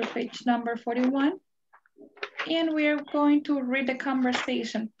 go to page number 41. And we're going to read the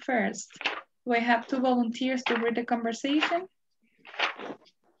conversation first. Do I have 2 volunteers to read the conversation?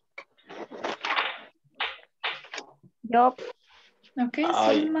 Yup. Okay,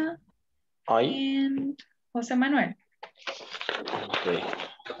 Zulma and Jose Manuel.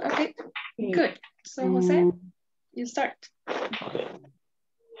 Okay, good. So Jose, you start. Okay.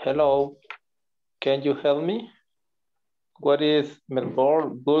 Hello, can you help me? What is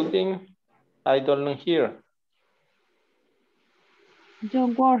Melbourne building? I don't hear.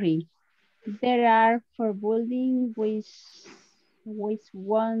 Don't worry. There are 4 buildings. Which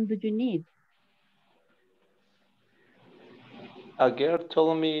one do you need? A girl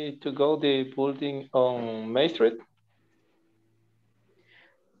told me to go the building on Main Street.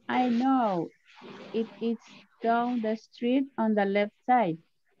 I know. It is down the street on the left side.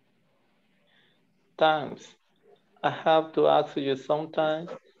 Thanks. I have to ask you something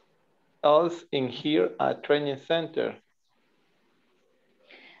else in here at training center.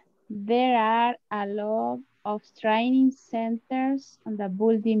 There are a lot of training centers on the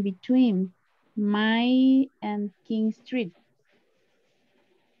building between May and King Street.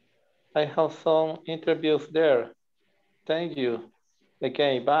 I have some interviews there. Thank you.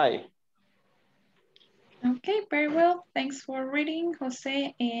 Okay, bye. Okay, very well. Thanks for reading,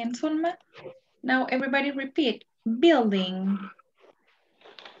 Jose and Zulma. Now everybody repeat. Building.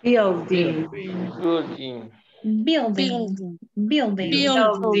 Building. Building. Building. Building.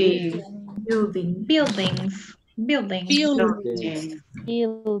 Building. Building. Buildings. Buildings.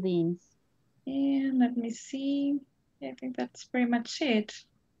 Buildings. And let me see. I think that's pretty much it.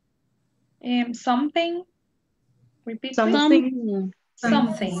 Something. Repeat. Something.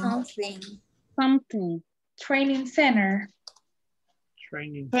 Something. Something. Something. Training center.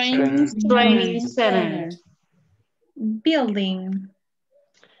 Training Center. Building.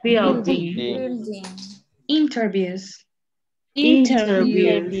 Building. Interviews.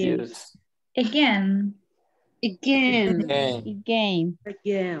 Interviews. Again. Again. Again.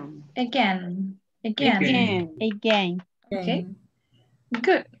 Again. Again. Again. Okay.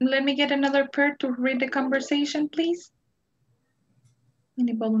 Good. Let me get another pair to read the conversation, please.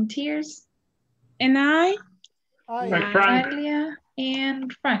 Any volunteers? And I? Frank. Alia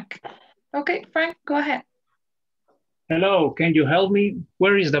and Frank. Okay, Frank, go ahead. Hello, can you help me?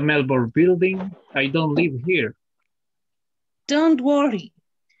 Where is the Melbourne building? I don't live here. Don't worry.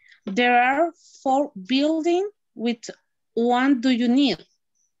 There are 4 buildings. Which one do you need?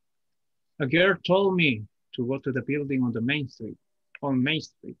 A girl told me to go to the building on the main street. On Main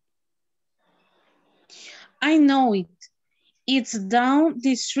Street. I know it. It's down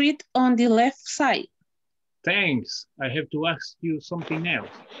the street on the left side. Thanks. I have to ask you something else.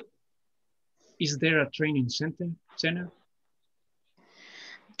 Is there a training center?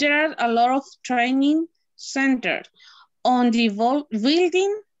 There are a lot of training centers on the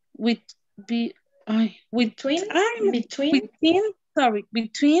building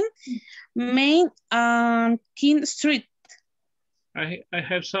between Main and King Street. I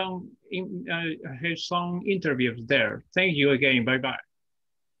have some interviews there. Thank you again. Bye bye.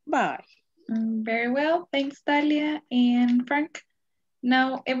 Bye. Very well. Thanks, Dalia and Frank.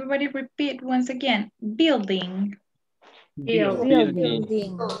 Now everybody repeat once again. Building. Building.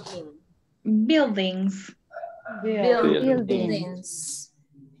 Buildings. Buildings.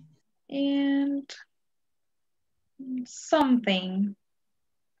 And something.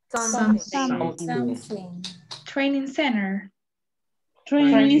 Something. Training center.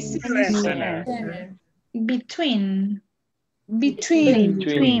 Training center. Between.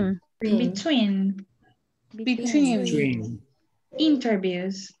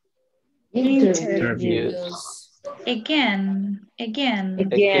 Interviews. Again. There's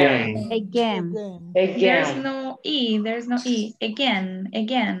no E.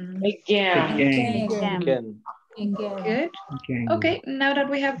 Again. Good. Okay, now that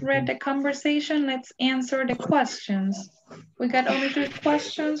we have read the conversation, let's answer the questions. We got only 3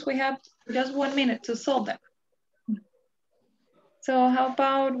 questions. We have just 1 minute to solve them. So how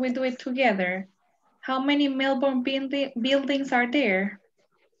about we do it together? How many Melbourne buildings are there?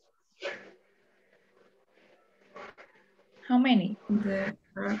 How many? There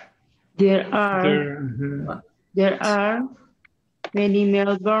are many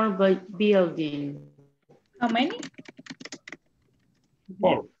Melbourne buildings. How many?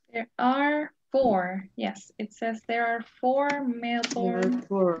 4. There are 4. Yes, it says there are 4 Melbourne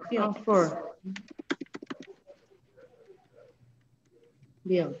buildings.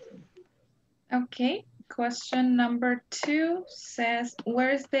 Okay, question number 2 says,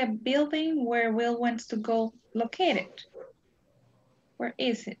 where's the building where Will wants to go located? Where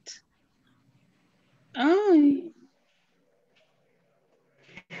is it?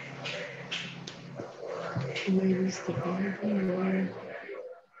 Where is the building?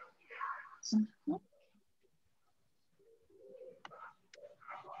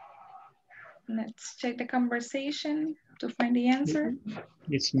 Let's check the conversation to find the answer.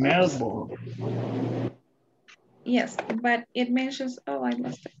 It's Melbourne. Yes, but it mentions, oh, I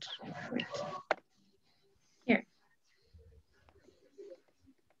lost it. Wait. Here.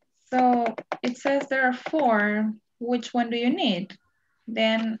 So it says there are 4. Which one do you need?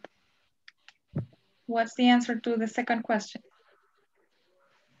 Then what's the answer to the second question?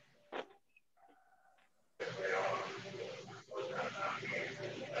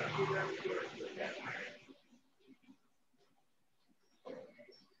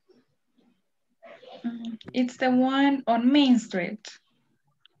 It's the one on Main Street.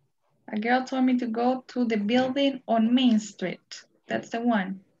 A girl told me to go to the building on Main Street. That's the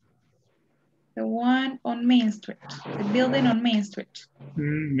one. The one on Main Street. The building on Main Street.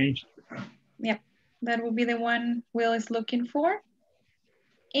 Main Street. Yep, that will be the one Will is looking for.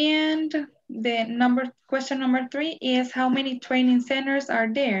 And the question number 3 is, how many training centers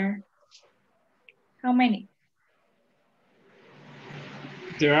are there? How many?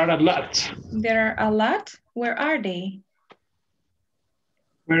 There are a lot. There are a lot. Where are they?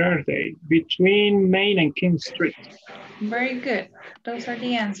 Where are they? Between Main and King Street. Very good. Those are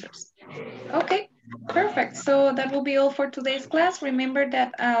the answers. Okay, perfect. So that will be all for today's class. Remember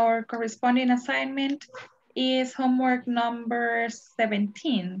that our corresponding assignment is homework number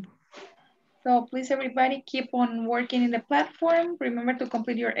 17. So please, everybody, keep on working in the platform. Remember to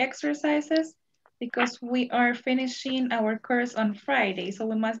complete your exercises because we are finishing our course on Friday. So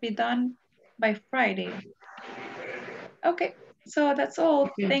we must be done by Friday. Okay, so that's all.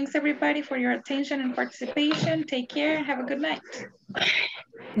 Thanks, everybody, for your attention and participation. Take care. Have a good night.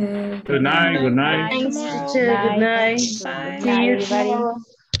 Good night. Good night. Thanks, teacher. Good night. Bye. See you tomorrow.